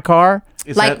taking my car?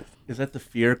 Is that the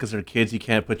fear because they're kids, you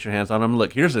can't put your hands on them?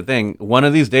 Look, here's the thing. One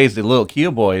of these days, the little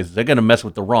Kia Boys, they're going to mess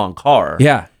with the wrong car.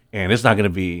 Yeah. And it's not going to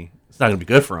be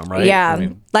good for them, right? Yeah. I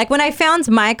mean, like when I found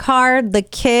my car, the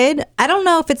kid, I don't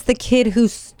know if it's the kid who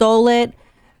stole it.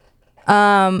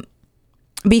 Because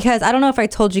I don't know if I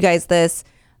told you guys this,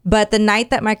 but the night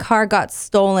that my car got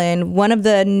stolen, one of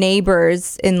the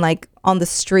neighbors on the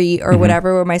street or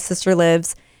whatever where my sister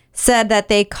lives said that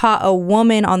they caught a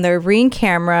woman on their Ring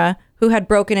camera who had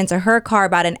broken into her car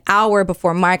about an hour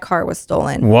before my car was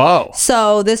stolen. Whoa.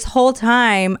 So this whole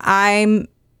time I'm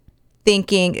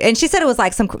thinking, and she said it was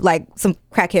like some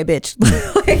crackhead bitch.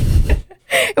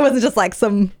 It wasn't just like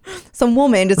some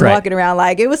woman just walking around,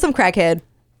 like it was some crackhead.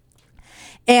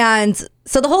 And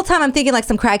so the whole time I'm thinking like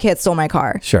some crackhead stole my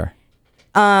car. Sure.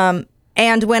 And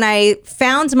when I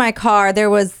found my car, there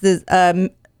was this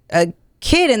a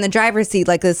kid in the driver's seat,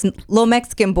 like this little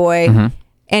Mexican boy,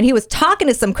 and he was talking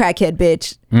to some crackhead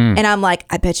bitch. And I'm like,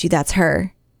 I bet you that's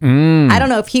her. I don't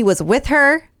know if he was with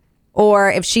her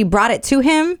or if she brought it to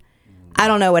him. I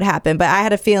don't know what happened, but I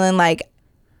had a feeling like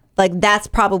that's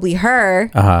probably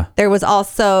her. There was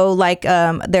also like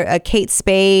a Kate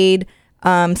Spade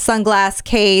sunglass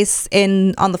case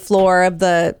on the floor of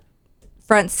the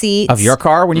front seat of your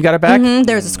car when you got it back.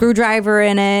 There's a screwdriver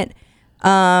in it.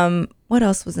 What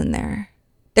else was in there?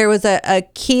 There was a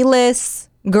keyless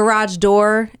garage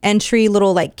door entry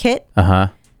little like kit.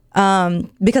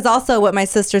 Because also what my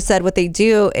sister said, what they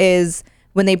do is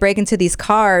when they break into these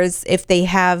cars, if they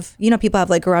have, people have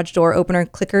like garage door opener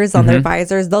clickers on their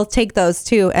visors, they'll take those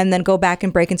too and then go back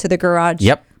and break into the garage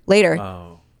later.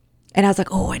 Oh. And I was like,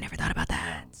 oh, I never thought about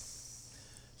that.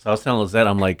 So I was telling Lizette,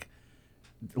 I'm like,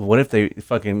 what if they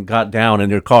fucking got down in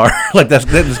your car? Like that's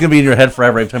going to be in your head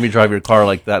forever every time you drive your car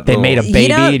like that. They made a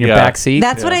baby in your back seat.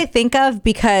 That's what I think of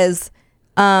because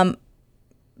our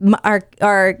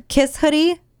Kiss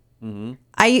hoodie,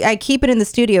 I keep it in the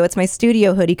studio. It's my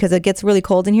studio hoodie because it gets really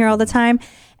cold in here all the time.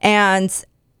 And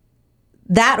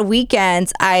that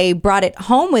weekend, I brought it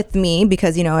home with me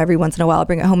because, every once in a while I'll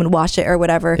bring it home and wash it or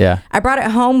whatever. Yeah. I brought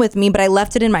it home with me, but I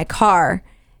left it in my car.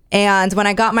 And when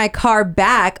I got my car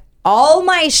back, all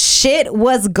my shit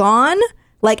was gone.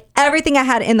 Like everything I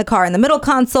had in the car, in the middle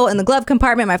console, in the glove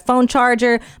compartment, my phone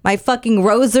charger, my fucking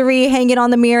rosary hanging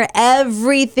on the mirror,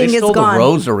 everything is gone. The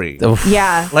rosary.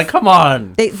 Yeah. Like, come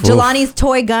on. Jelani's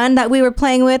toy gun that we were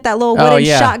playing with, that little wooden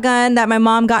shotgun that my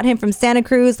mom got him from Santa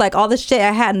Cruz, like all the shit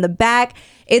I had in the back,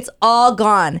 it's all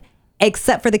gone.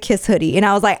 except for the Kiss hoodie. And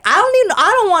I was like,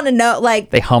 I don't want to know. Like,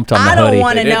 they humped on the hoodie. I don't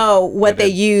want to They did. know what They they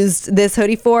did. used this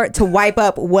hoodie for, to wipe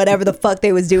up whatever the fuck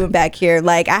they was doing back here.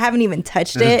 Like, I haven't even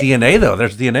touched There's it. DNA though.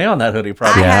 There's DNA on that hoodie,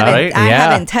 probably. I Right?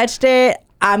 haven't touched it.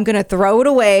 I'm gonna throw it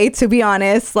away, to be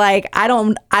honest. Like, I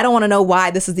don't want to know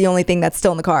why this is the only thing that's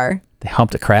still in the car. They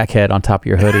humped a crackhead on top of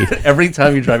your hoodie. Every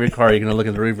time you drive your car, you're gonna look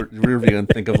in the rear view and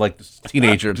think of like this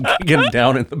teenager getting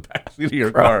down in the backseat of your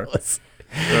car.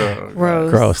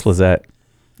 Gross, Lizette.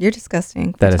 You're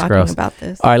disgusting. That for is talking gross. about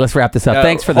this. All right, let's wrap this up.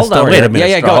 Thanks for the Hold story. on, wait a minute.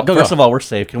 Yeah, Straub. go. First of all, we're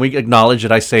safe. Can we acknowledge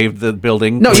that I saved the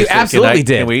building? No, you Can absolutely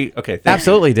did. Can we? Okay. thank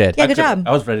Absolutely you. did. Yeah, good job.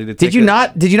 I was ready to. Did you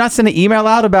not send an email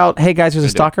out about, hey guys, there's a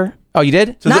stalker? Oh, you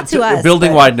did? Not to us,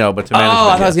 Building but- wide, no, but to management. Oh, I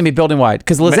thought it yes. was gonna be building wide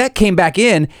because Lizette came back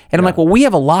in, and I'm like, well, we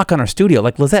have a lock on our studio.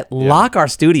 Like, Lizette, lock our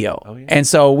studio, and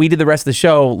so we did the rest of the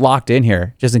show locked in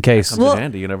here just in case. Comes in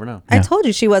handy. You never know. I told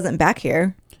you she wasn't back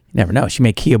here. You never know. She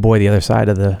may key a boy the other side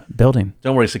of the building.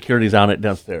 Don't worry, security's on it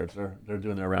downstairs. They're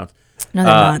doing their rounds. No,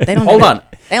 they're not. They don't. Hold never, on.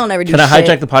 They don't ever do. Can I shit.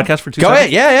 hijack the podcast for 2 Go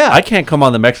seconds? ahead. Yeah. I can't come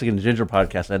on the Mexican Ginger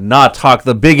podcast and not talk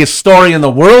the biggest story in the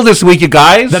world this week, you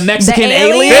guys. The Mexican The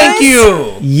aliens? Thank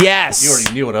you. Yes. You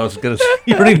already knew what I was going to say.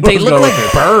 You already knew what I They was look going like with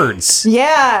it. birds.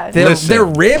 Yeah. Their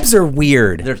ribs are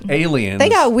weird. There's aliens. They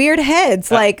got weird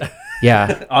heads, like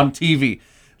Yeah. on TV.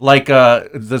 Like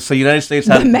the United States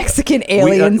had the Mexican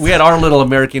aliens. We had our little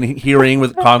American hearing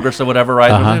with Congress or whatever, right?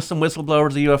 There's some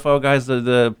whistleblowers, the UFO guys,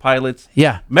 the pilots.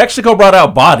 Yeah. Mexico brought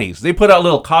out bodies. They put out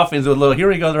little coffins with little. Here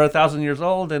we go. They're 1,000 years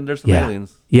old, and there's some Yeah.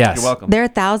 aliens. Yes. You're welcome. They're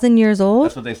 1,000 years old.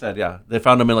 That's what they said. Yeah, they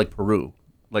found them in like Peru,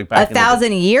 like back in the day.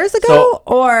 1,000 years ago, So-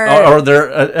 or they're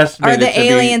or estimated. the to be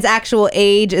aliens' actual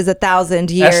age is 1,000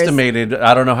 years. estimated.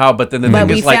 I don't know how, but then the But thing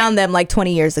we is like found them like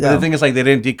 20 years ago. the thing is like they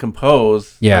didn't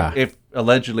decompose. Yeah. Like, if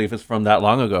allegedly if it's from that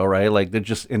long ago, right? Like they're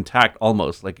just intact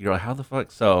almost. Like you're like, how the fuck?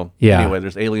 So Yeah. anyway,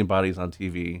 there's alien bodies on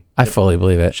TV. I fully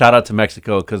believe it. Shout out to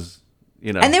Mexico because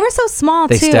you know And they were so small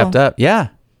They too. stepped up. Yeah.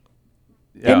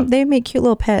 yeah, They make cute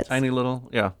little pets. tiny little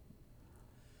yeah.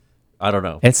 I don't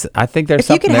know. I think there's If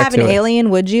you something could there have to an it. alien,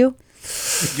 would you?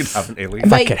 You could have an alien.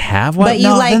 If I could have one, but you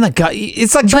no, like- then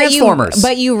it's like Transformers.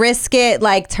 But you risk it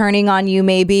like turning on you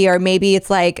maybe, or maybe it's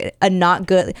like a not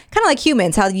good, kind of like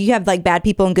humans, how you have like bad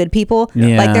people and good people.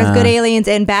 Yeah. Like there's good aliens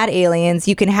and bad aliens.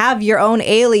 You can have your own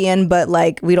alien, but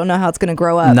like we don't know how it's going to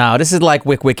grow up. No, this is like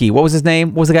Wick Wiki. What was his name?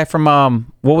 What was the guy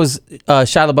from what was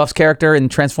Shia LaBeouf's character in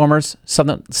Transformers?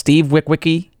 Something Steve Wick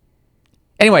Wiki.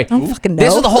 Anyway, fucking this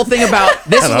know. is the whole thing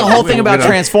about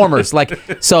Transformers. Like,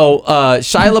 so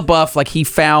Shia LaBeouf, like he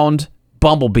found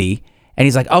Bumblebee, and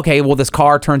he's like, okay, well this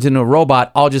car turns into a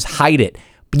robot. I'll just hide it.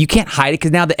 But you can't hide it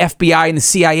because now the FBI and the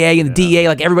CIA and the DEA,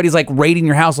 like everybody's like raiding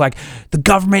your house. Like the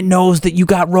government knows that you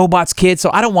got robots, kid.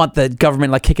 So I don't want the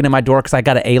government like kicking in my door because I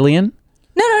got an alien.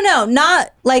 No,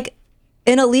 not like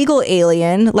an illegal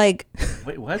alien. Like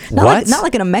Wait, what? not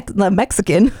like a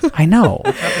Mexican. I know.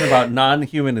 We're talking about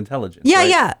non-human intelligence. Yeah, right?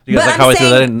 yeah. You guys But like I'm how I threw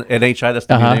that saying- in NHI? That's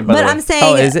the new name, by But the way. I'm saying,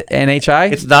 Oh, is it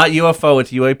NHI? It's not UFO,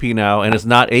 it's UAP now, and it's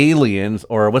not aliens,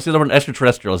 or what's the other one?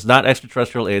 Extraterrestrial. It's not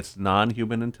extraterrestrial, it's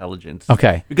non-human intelligence.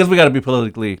 Okay. Because we got to be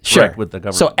politically correct with the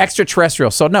government. So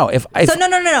extraterrestrial. So no, if So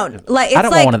no. Like it's I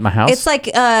don't want like, one at my house. It's like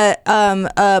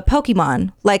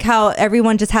Pokemon. Like how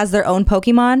everyone just has their own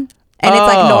Pokemon, and it's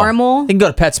like normal. You can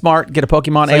go to PetSmart, get a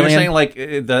Pokemon So alien. you're saying like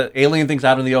the alien thing's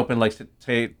out in the open like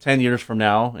say 10 years from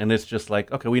now, and it's just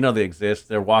like, okay, we know they exist.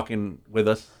 They're walking with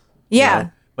us. you Yeah.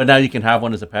 know? But now you can have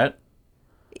one as a pet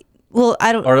Well,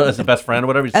 I don't. or as a best friend or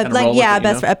whatever. You just kinda roll like with yeah, it,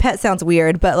 you know? a pet sounds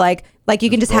weird, but like you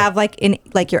can just have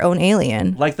like your own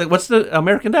alien. Like what's the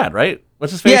American Dad, right?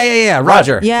 What's his face? Yeah.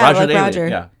 Roger. Yeah, Roger like the alien, Roger.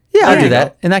 Yeah. Yeah, I'll There do you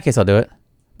that. In that case, I'll do it.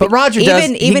 But Roger does.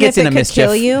 Even he gets if it into could mischief.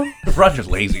 kill you, Roger's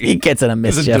lazy. He gets into Doesn't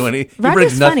mischief. do any. He Roger's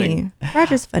brings nothing. funny.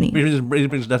 Roger's funny. He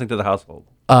brings nothing to the household.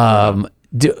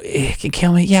 It can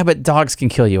kill me. Yeah, but dogs can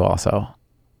kill you also.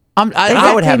 I would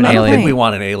Exactly have an my I don't think alien. we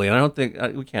want an alien. I don't think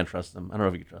we can't trust them. I don't know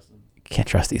if we can trust them. Can't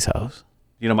trust these hoes.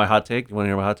 You know my hot take? You want to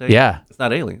hear my hot take? Yeah. It's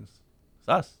not aliens. It's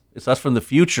us. It's us from the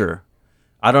future.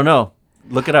 I don't know.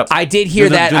 Look it up. I did hear Do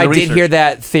the that. I did research. hear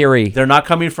that theory. They're not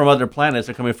coming from other planets.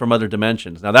 They're coming from other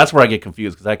dimensions. Now that's where I get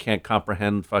confused because I can't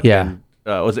comprehend fucking. Yeah.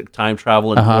 Was it time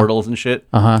travel and portals and shit?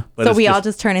 Uh-huh. But So it's we all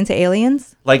just turn into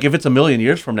aliens? like if it's a million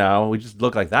years from now, we just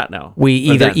look like that now. We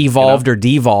But either then, you evolved know? or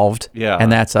devolved. Yeah.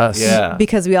 And that's us. Yeah.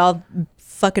 Because we all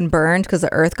fucking burned because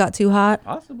the earth got too hot?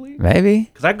 Possibly. Maybe.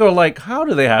 Because I go like, how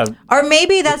do they have? Or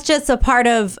maybe that's just a part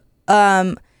of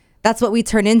that's what we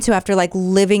turn into after like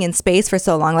living in space for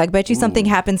so long. Like bet you something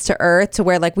happens to Earth to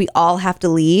where like we all have to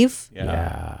leave.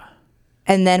 Yeah.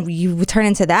 And then you turn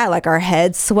into that, like our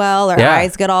heads swell, our Yeah.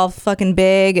 eyes get all fucking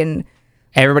big, and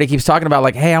Everybody keeps talking about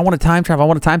like, hey, I want to time travel.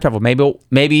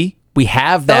 Maybe we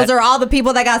have that. Those are all the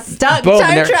people that got stuck Boom,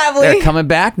 time traveling. They're coming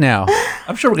back now.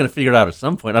 I'm sure we're gonna figure it out at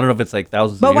some point. I don't know if it's like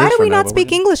thousands But of years why do from we now, not but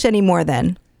speak English anymore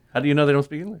then? How do you know they don't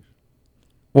speak English?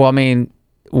 Well, I mean,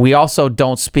 we also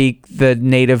don't speak the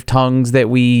native tongues that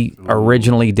we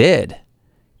originally did.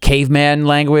 Caveman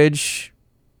language,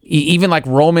 even like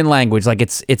Roman language, like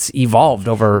it's evolved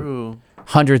over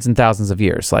hundreds and thousands of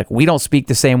years. Like we don't speak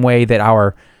the same way that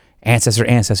our ancestor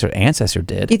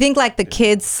did. You think like the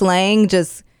kids' slang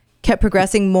just kept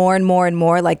progressing more and more and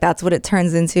more? Like that's what it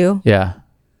turns into? Yeah.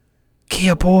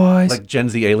 Kia boys. Like Gen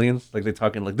Z aliens? Like they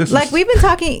talking like this Like is we've been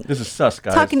talking this is sus,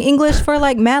 guys. talking English for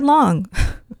like mad long.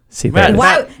 See Mad, that?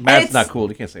 Why- Mad's it's- not cool.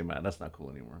 You can't say mad. That's not cool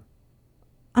anymore.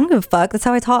 I don't give a fuck. That's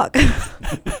how I talk.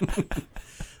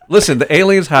 Listen, the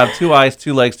aliens have 2 eyes,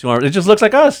 2 legs, 2 arms. It just looks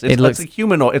like us. It looks like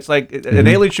humanoid. It's like an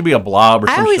alien should be a blob or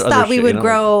I some always other thought we shit, would you know?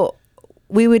 grow,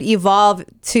 we would evolve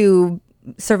to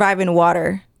survive in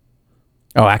water.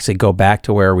 Oh, actually go back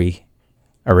to where we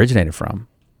originated from.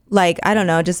 Like, I don't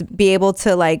know, just be able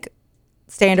to like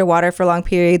stay underwater for long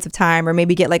periods of time, or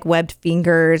maybe get like webbed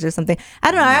fingers or something.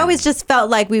 I don't know. I always just felt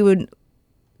like we would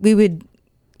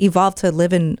evolve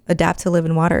to adapt to live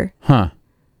in water. Huh.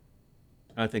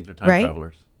 I think they're time Right?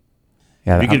 travelers.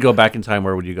 Yeah. If you could go back in time,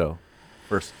 where would you go?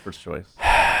 First choice.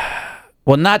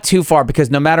 Well, not too far,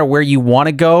 because no matter where you want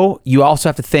to go, you also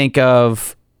have to think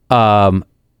of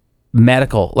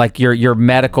medical, like your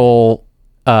medical,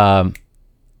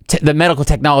 the medical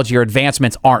technology or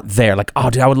advancements aren't there. Like, oh,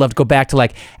 dude, I would love to go back to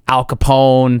like Al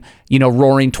Capone,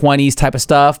 Roaring 20s type of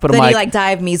stuff. But Then I'm you like, like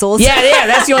die of measles. yeah,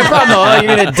 that's the only problem though. Oh,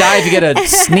 you're gonna die if you get a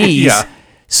sneeze. Yeah.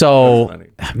 So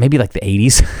maybe like the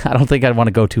 80s. I don't think I'd want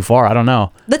to go too far. I don't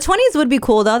know. The 20s would be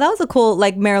cool though. That was a cool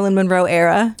like Marilyn Monroe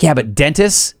era. Yeah, but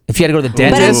dentists, if you had to go to the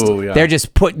dentist, Ooh, yeah. they're just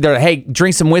hey,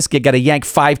 drink some whiskey, got to yank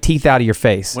 5 teeth out of your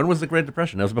face. When was the Great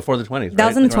Depression? That was before the 20s. That right?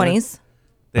 was in the Like around 20s.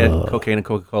 there? They had cocaine and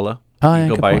Coca-Cola. Oh, You yeah,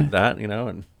 go good buy point. that,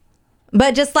 and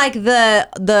But just like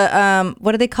the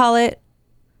what do they call it?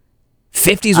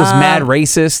 50s was mad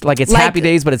racist. Like it's Happy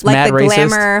Days, but it's like mad the racist.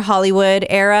 glamour Hollywood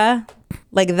era.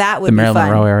 Like that would The be Marilyn fun.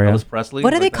 Monroe area. Elvis Presley. What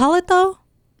do they like call it though?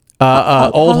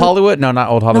 Old Hollywood? No, not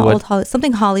Old Hollywood. Not old Hollywood.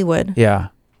 Something Hollywood. Yeah.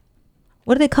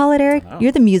 What do they call it, Eric?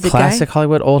 You're the music Classic guy.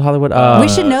 Hollywood, Old Hollywood. We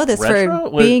should know this Retro? for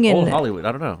What- being in. Old Hollywood.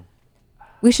 I don't know.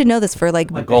 We should know this for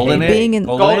like Golden being Age. in.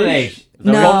 Golden Age. Is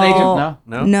that No, Golden Age?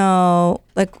 No. no,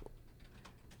 like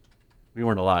We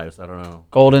weren't alive, so I don't know.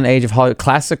 Golden Age of Hollywood.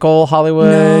 Classical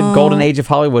Hollywood. No. Golden Age of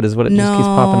Hollywood is what it just keeps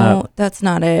popping no, up. that's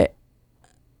not it.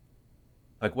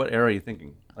 Like what era are you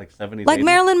thinking? Like 70s? Like 80s?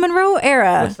 Marilyn Monroe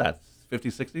era. What's that?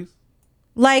 50s, 60s?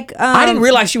 Like I didn't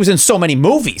realize she was in so many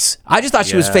movies. I just thought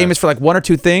she was Yeah. famous for like 1 or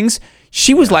 2 things.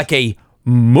 She was like a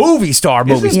movie star.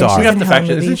 Isn't- Star. You have to in fact check.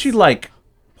 hella Isn't movies. she like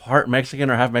part Mexican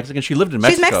or half Mexican? She lived in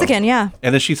She's Mexico. Mexican, yeah.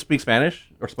 And then she speaks Spanish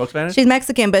or spoke Spanish? She's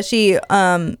Mexican, but she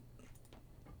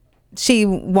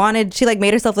like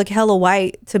made herself look hella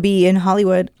white to be in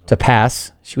Hollywood. To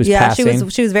pass. She was Yeah, passing.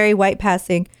 she was very white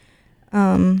passing.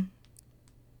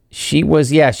 She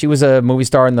was a movie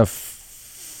star in the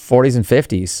 40s and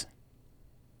 50s.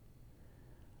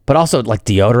 But also, like,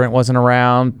 deodorant wasn't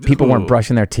around. People weren't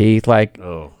brushing their teeth. Like,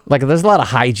 there's a lot of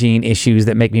hygiene issues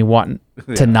that make me want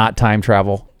to not time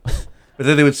travel. But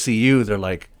then they would see you. They're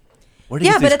like, where do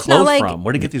you Yeah, get but these it's not clothes like- from?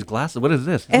 Where do you get these glasses? What is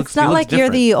this? It's not like you're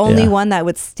the only Yeah. one that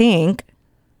would stink.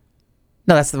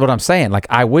 No, that's what I'm saying. Like,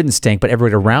 I wouldn't stink, but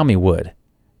everybody around me would.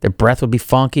 Their breath would be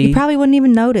funky. You probably wouldn't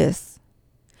even notice.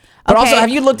 But also, Okay. have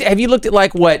you looked at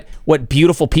like what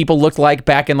beautiful people looked like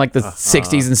back in like the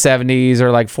 60s and 70s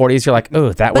or like 40s? You're like,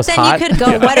 oh, that But was then hot. you could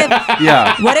go. What if?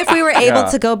 Yeah. What if we were able Yeah.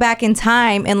 to go back in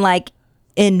time and like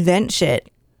invent shit?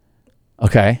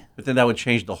 Okay. But then that would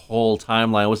change the whole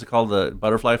timeline. What's it called? The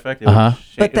butterfly effect? It would Uh-huh.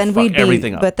 shake- But then it'd fuck we'd be.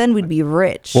 everything up. But then we'd be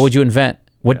rich. What would you invent?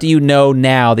 What do you know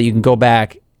now that you can go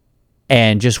back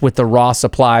and just with the raw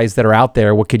supplies that are out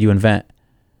there, what could you invent?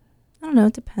 I don't know.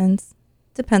 It depends.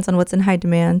 Depends on what's in high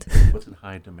demand. What's in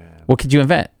high demand? What could you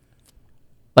invent?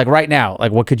 Like right now,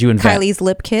 like what could you invent? Kylie's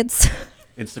lip kits.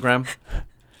 Instagram?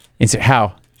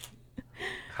 How?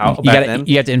 How You back gotta- then?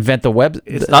 you have to invent the web.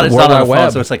 It's the not on World a Wide phone,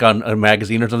 Web. so it's like on a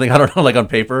magazine or something. I don't know, like on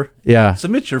paper. Yeah.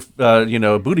 Submit your,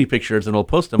 booty pictures, and we'll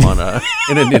post them on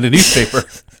in a newspaper,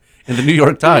 in the New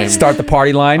York Times. Start the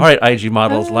party line. All right, IG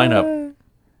models, line up.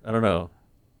 I don't know.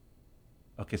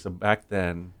 Okay, so back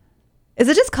then, Is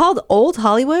it just called old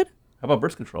Hollywood? how about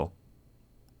birth control?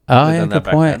 Oh They've yeah, done that good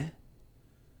back point. then.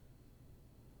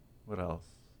 What else?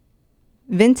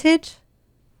 Vintage?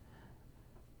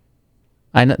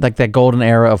 I know, like that golden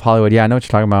era of Hollywood. Yeah, I know what you're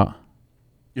talking about.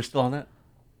 You're still on that?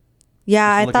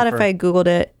 Yeah, Just I thought if looking for- I Googled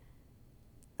it.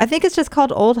 I think it's just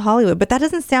called Old Hollywood, but that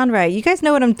doesn't sound right. You guys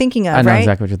know what I'm thinking of, right? I know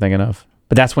exactly what you're thinking of.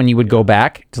 But that's when you would go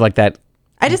back to like that.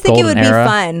 I just think it would be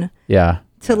fun. Yeah.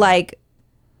 To like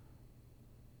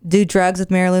do drugs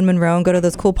with Marilyn Monroe and go to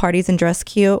those cool parties and dress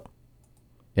cute.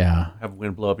 Yeah. Have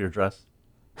wind blow up your dress.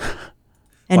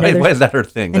 And why is that her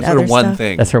thing? That's her one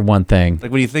thing. That's her one thing.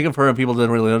 Like when you think of her and people don't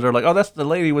really know, they're like, oh, that's the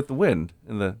lady with the wind.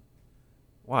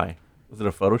 Why? Was it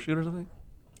a photo shoot or something?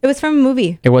 It was from a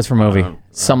movie. It was from a movie.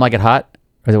 Some Like It Hot?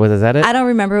 Was that it? I don't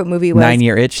remember what movie it was. 9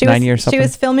 Year Itch? 9 Year something? She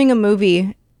was filming a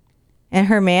movie and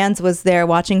her mans was there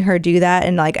watching her do that.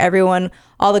 And like everyone,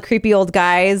 all the creepy old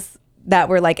guys that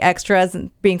were like extras and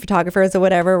being photographers or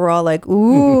whatever were all like,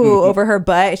 ooh, over her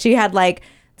butt. She had like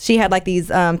these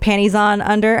panties on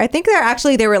under. I think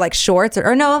they were like shorts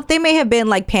or no, they may have been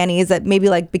like panties that maybe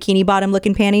like bikini bottom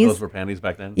looking panties. Those were panties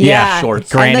back then? Yeah.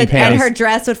 Shorts. Granny panties. And her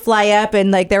dress would fly up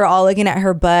and like they were all looking at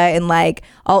her butt and like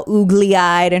all oogly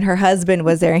eyed and her husband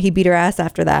was there and he beat her ass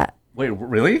after that. Wait,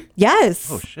 really? Yes.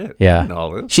 Oh, shit. Yeah. I didn't know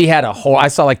all this. She had I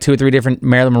saw like 2 or 3 different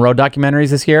Marilyn Monroe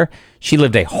documentaries this year. She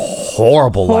lived a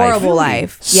horrible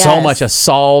life. Yes. So much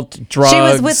assault, drugs. She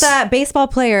was with that baseball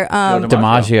player,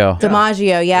 DiMaggio.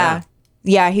 DiMaggio, yeah.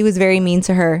 Yeah, he was very mean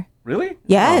to her. Really?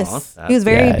 Yes. He was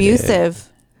very abusive.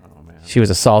 Oh, man. She was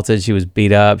assaulted. She was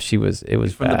beat up. It was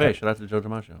He's from bad. the Bay. Shout out to Joe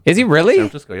DiMaggio. Is he really? San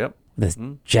Francisco, yep. With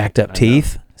his jacked up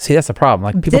teeth. See, that's the problem.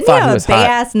 Like people Didn't thought he he have was a big hot.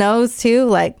 ass nose too?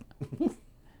 Like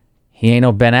He ain't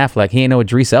no Ben Affleck. He ain't no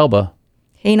Idris Elba.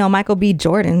 he ain't no Michael B.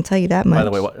 Jordan, I'll tell you that much. By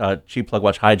the way, cheap plug,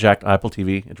 watch Hijacked, Apple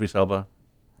TV, Idris Elba.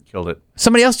 Killed it.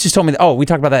 Somebody else just told me. We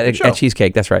talked about that at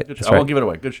Cheesecake. That's right. Good That's show. I right. won't give it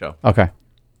away. Good show. Okay. All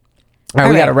right,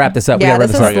 we got to wrap this up. Yeah, we got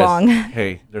to this wrap this was up. long.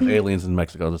 Hey, there's aliens in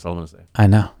Mexico. That's all I'm going to say. I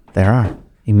know. There are.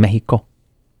 In Mexico.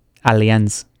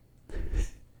 Aliens.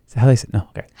 Is that how they say it? No.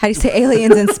 Okay. How do you say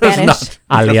aliens in Spanish?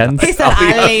 Aliens. He said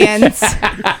aliens.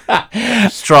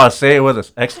 Straw, say it with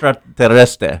us.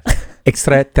 Extraterrestre.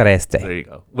 Extraterrestre. There you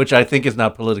go. Which I think is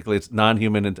not politically, it's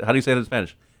non-human. How do you say it in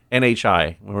Spanish?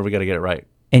 NHI. Whenever we got to get it right.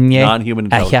 Non-human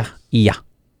intelligence. Yeah.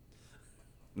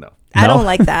 No. I don't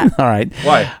like that. All right.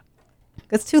 Why?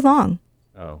 It's too long.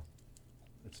 Oh.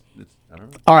 I don't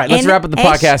know. All right, let's wrap up the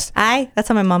podcast. That's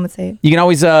how my mom would say it. You can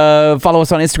always follow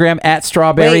us on Instagram at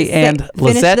Strawberry Finish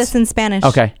Lisette. this in Spanish.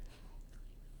 Okay.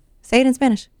 Say it in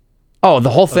Spanish. Oh, the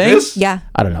whole thing? this? Yeah.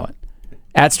 I don't know it.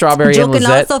 At Strawberry You and can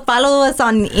Lisette. also follow us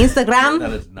on Instagram.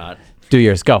 That is not. Do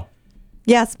yours. Go.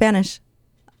 Yeah, Spanish.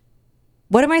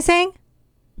 What am I saying?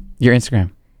 Your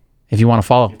Instagram. If you want to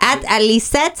follow. At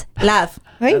Lisette Love.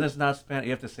 That is not Spanish.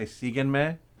 You have to say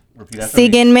síguenme. Repeat after me.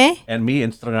 Síguenme. And me,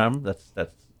 Instagram. That's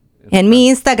And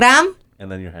me, Instagram. And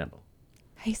then your handle.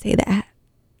 How you say that?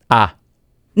 Ah.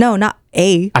 No, not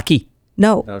A. Aquí.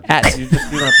 No. You don't have to say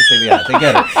the at. They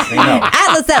get it. They know.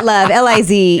 At Lisette Love.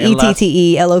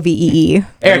 LIZETTELOVEE.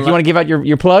 Eric, you want to give out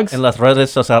your plugs? En las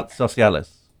redes sociales.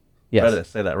 Yes. Redes.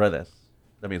 Say that. Redes.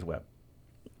 That means web.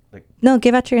 No,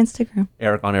 give out your Instagram.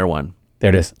 Eric on Air 1. There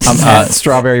it is.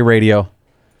 Strawberry Radio.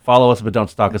 Follow us, but don't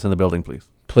stalk us in the building, please.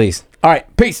 Please. All right.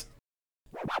 Peace.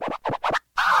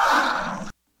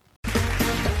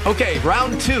 Okay,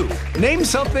 round 2. Name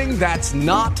something that's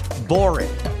not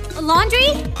boring. A laundry?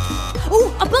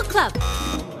 Ooh, a book club.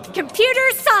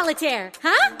 Computer solitaire,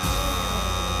 huh?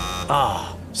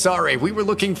 Ah, sorry, we were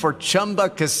looking for Chumba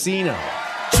Casino.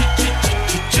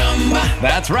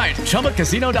 That's right.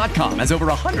 ChumbaCasino.com has over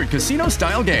 100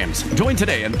 casino-style games. Join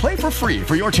today and play for free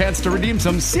for your chance to redeem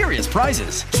some serious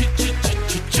prizes.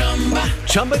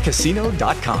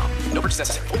 ChumbaCasino.com. No purchase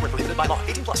necessary. Void where prohibited by law.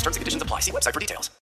 18+ terms and conditions apply. See website for details.